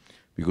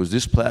 Because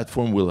this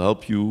platform will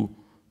help you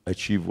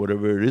achieve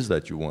whatever it is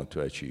that you want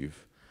to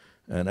achieve.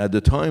 And at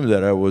the time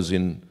that I was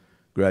in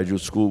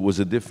graduate school was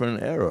a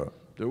different era.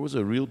 There was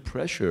a real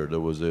pressure. There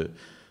was a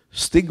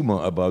stigma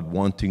about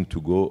wanting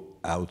to go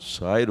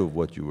outside of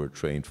what you were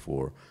trained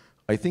for.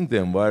 I think the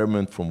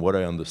environment, from what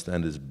I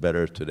understand, is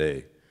better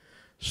today.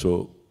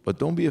 So, but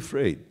don't be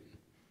afraid,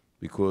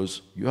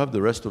 because you have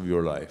the rest of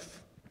your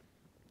life.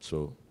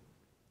 So,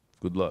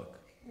 good luck.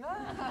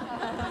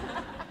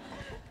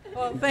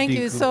 Well, thank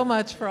you so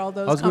much for all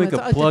those I was going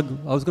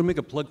comments. to make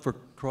a plug for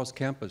Cross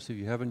Campus if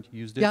you haven't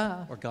used it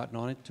Yeah. or gotten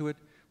on it to it.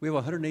 We have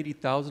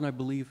 180,000, I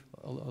believe,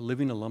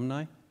 living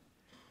alumni.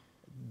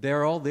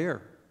 They're all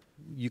there.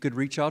 You could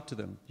reach out to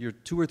them. You're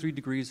 2 or 3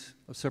 degrees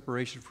of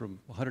separation from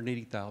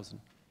 180,000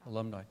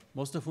 alumni,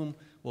 most of whom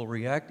will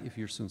react if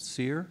you're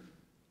sincere,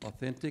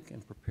 authentic,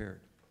 and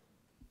prepared.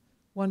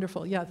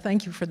 Wonderful. Yeah,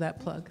 thank you for that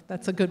plug.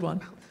 That's a good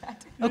one.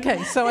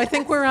 Okay, so I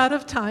think we're out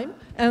of time,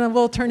 and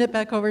we'll turn it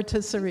back over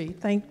to Sari.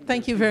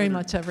 Thank you very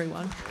much,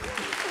 everyone.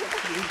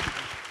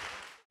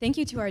 Thank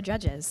you to our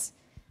judges.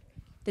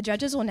 The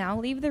judges will now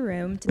leave the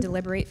room to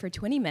deliberate for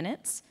 20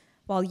 minutes,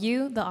 while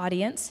you, the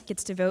audience,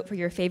 gets to vote for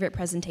your favorite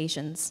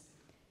presentations.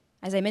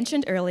 As I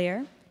mentioned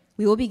earlier,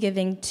 we will be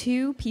giving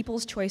 2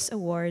 People's Choice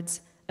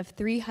Awards of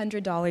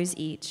 $300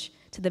 each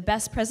to the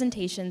best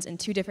presentations in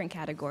 2 different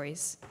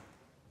categories.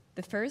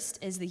 The first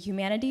is the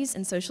Humanities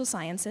and Social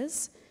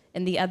Sciences,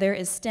 and the other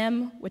is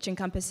STEM, which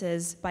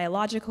encompasses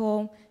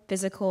biological,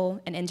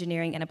 physical, and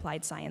engineering and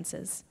applied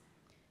sciences.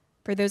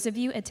 For those of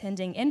you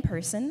attending in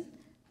person,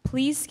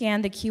 please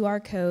scan the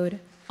QR code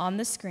on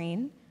the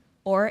screen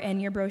or in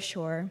your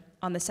brochure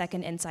on the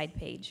second inside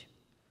page.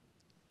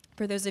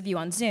 For those of you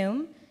on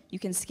Zoom, you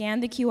can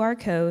scan the QR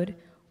code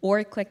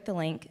or click the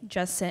link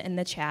just sent in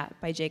the chat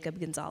by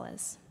Jacob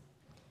Gonzalez.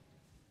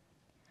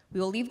 We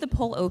will leave the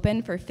poll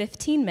open for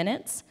 15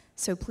 minutes,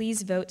 so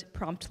please vote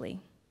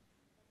promptly.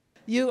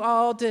 You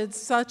all did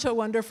such a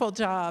wonderful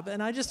job,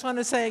 and I just want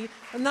to say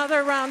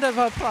another round of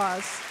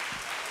applause.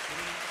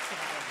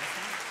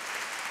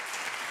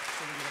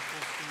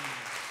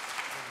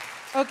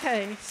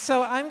 Okay,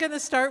 so I'm going to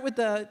start with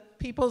the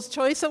People's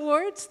Choice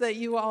Awards that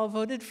you all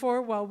voted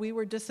for while we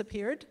were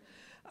disappeared.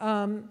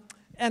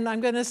 And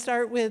I'm going to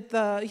start with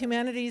the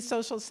Humanities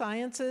Social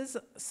Sciences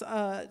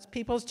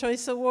People's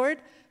Choice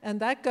Award, and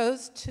that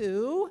goes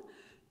to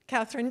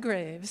Catherine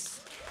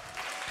Graves.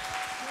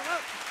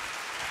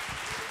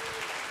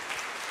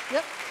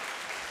 Yep.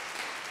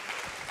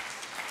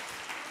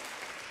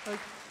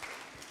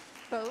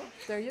 So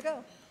there you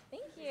go.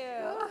 Thank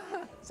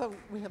you. So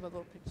we have a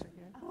little picture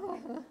here.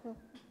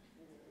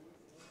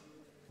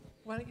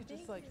 Why don't you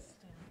just stand?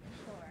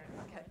 Sure.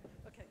 Okay.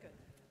 Okay, good.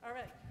 All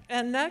right.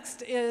 And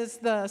next is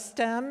the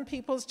STEM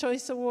People's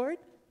Choice Award.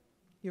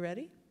 You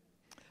ready?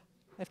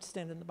 I have to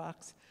stand in the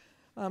box.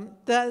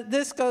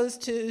 This goes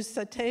to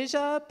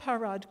Sateja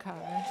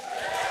Paradkar.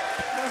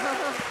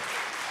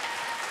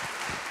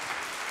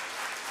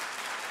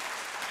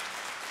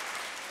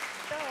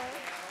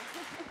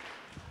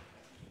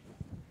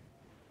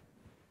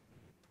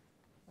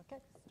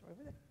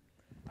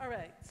 All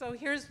right, so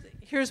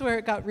here's where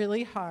it got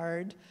really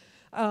hard.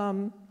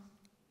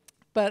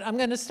 But I'm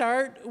going to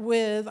start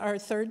with our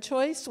third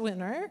choice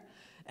winner,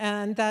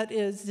 and that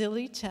is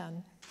Zili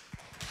Chen.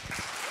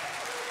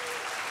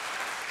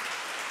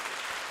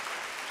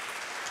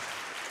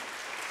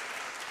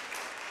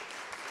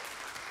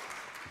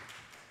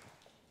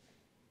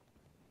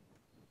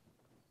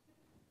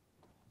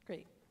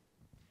 Great.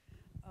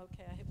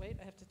 Okay, wait,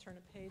 I have to turn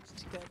a page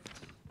to get,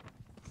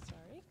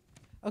 sorry.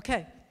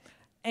 Okay.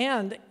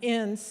 And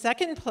in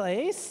second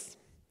place,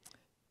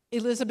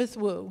 Elizabeth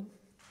Wu.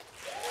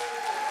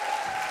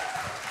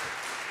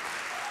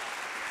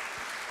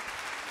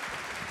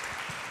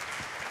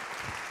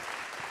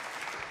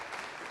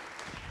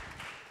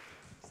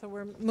 So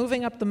we're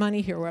moving up the money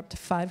here. We're up to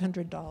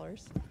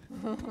 $500.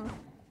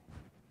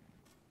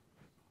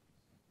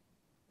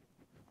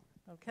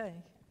 Okay.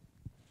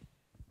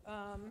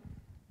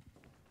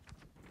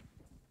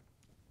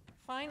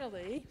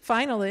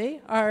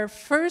 Finally, our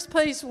first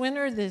place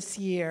winner this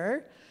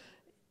year,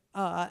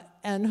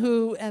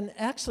 and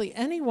actually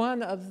any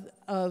one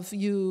of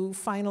you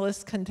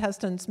finalist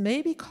contestants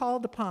may be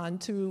called upon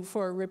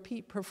for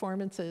repeat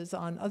performances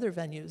on other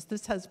venues.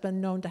 This has been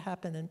known to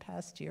happen in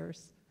past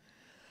years.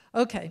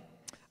 Okay,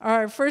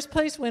 our first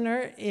place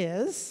winner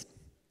is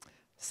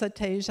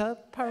Sateja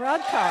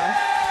Paradkar.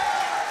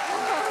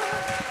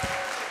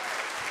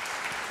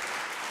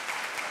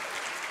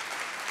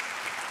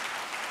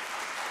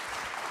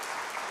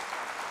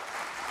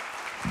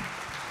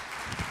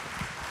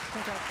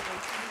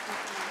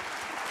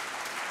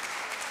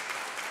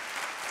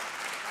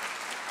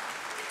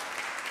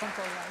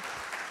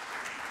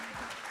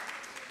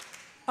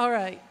 All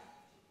right,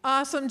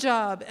 awesome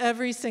job,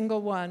 every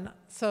single one.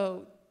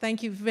 So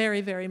thank you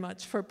very, very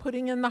much for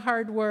putting in the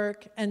hard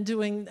work and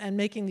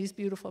making these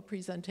beautiful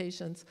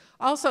presentations.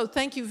 Also,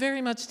 thank you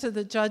very much to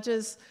the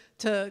judges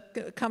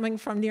coming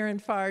from near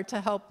and far to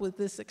help with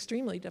this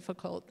extremely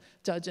difficult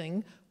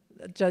judging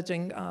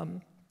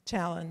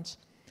challenge.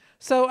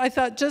 So I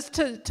thought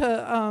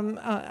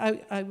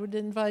I would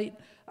invite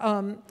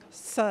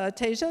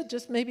Sateja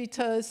just maybe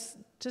to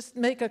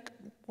make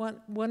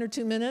one or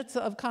 2 minutes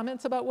of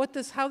comments about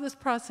how this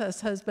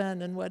process has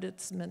been and what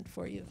it's meant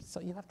for you.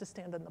 So you have to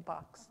stand in the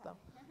box, though. All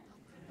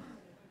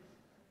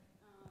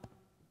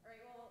right,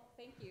 well,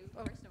 thank you,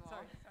 first of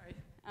all. Sorry.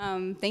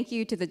 Thank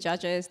you to the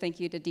judges, thank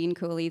you to Dean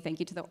Cooley, thank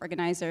you to the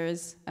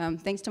organizers,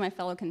 thanks to my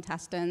fellow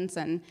contestants,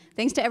 and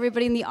thanks to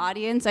everybody in the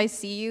audience. I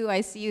see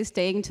you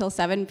staying till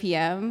 7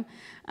 p.m.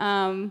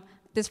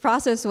 This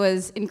process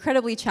was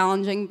incredibly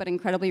challenging, but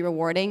incredibly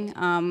rewarding.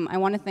 I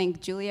want to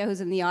thank Julia,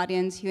 who's in the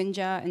audience,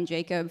 Hyunja, and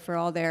Jacob for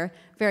all their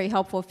very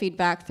helpful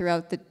feedback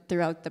throughout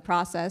the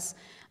process.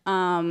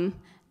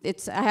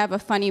 I have a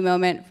funny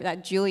moment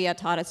that Julia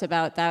taught us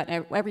about, that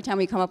every time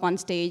we come up on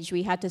stage,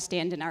 we had to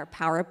stand in our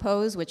power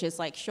pose, which is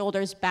like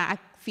shoulders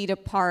back, feet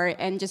apart,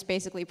 and just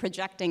basically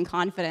projecting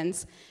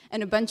confidence.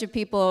 And a bunch of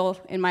people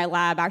in my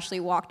lab actually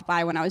walked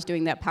by when I was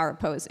doing that power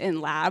pose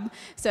in lab.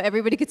 So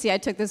everybody could see I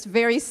took this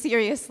very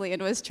seriously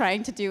and was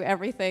trying to do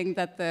everything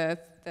that the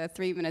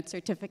 3-minute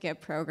certificate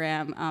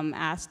program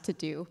asked to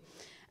do.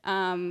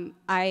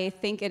 I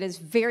think it is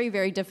very,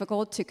 very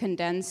difficult to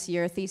condense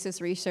your thesis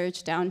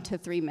research down to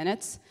 3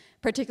 minutes,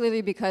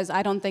 particularly because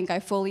I don't think I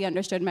fully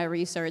understood my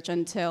research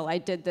until I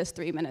did this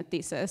 3-minute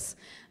thesis.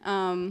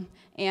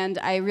 And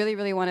I really,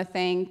 really want to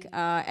thank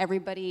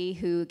everybody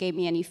who gave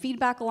me any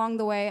feedback along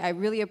the way. I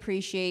really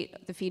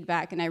appreciate the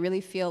feedback, and I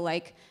really feel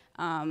like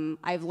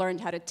I've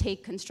learned how to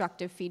take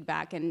constructive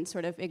feedback and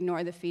sort of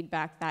ignore the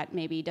feedback that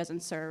maybe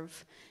doesn't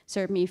serve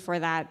me for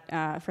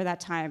that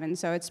time. And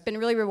so it's been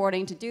really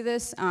rewarding to do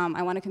this.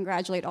 I want to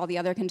congratulate all the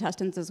other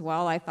contestants as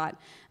well. I thought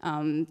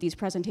these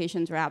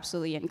presentations were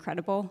absolutely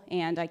incredible,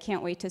 and I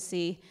can't wait to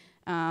see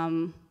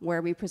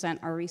where we present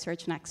our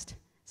research next.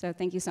 So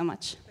thank you so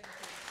much.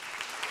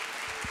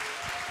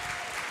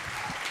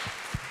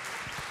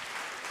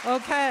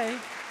 Okay,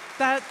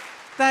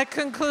 that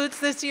concludes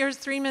this year's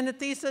 3-minute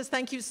thesis.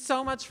 Thank you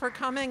so much for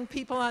coming,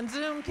 people on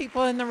Zoom,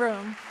 people in the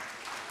room.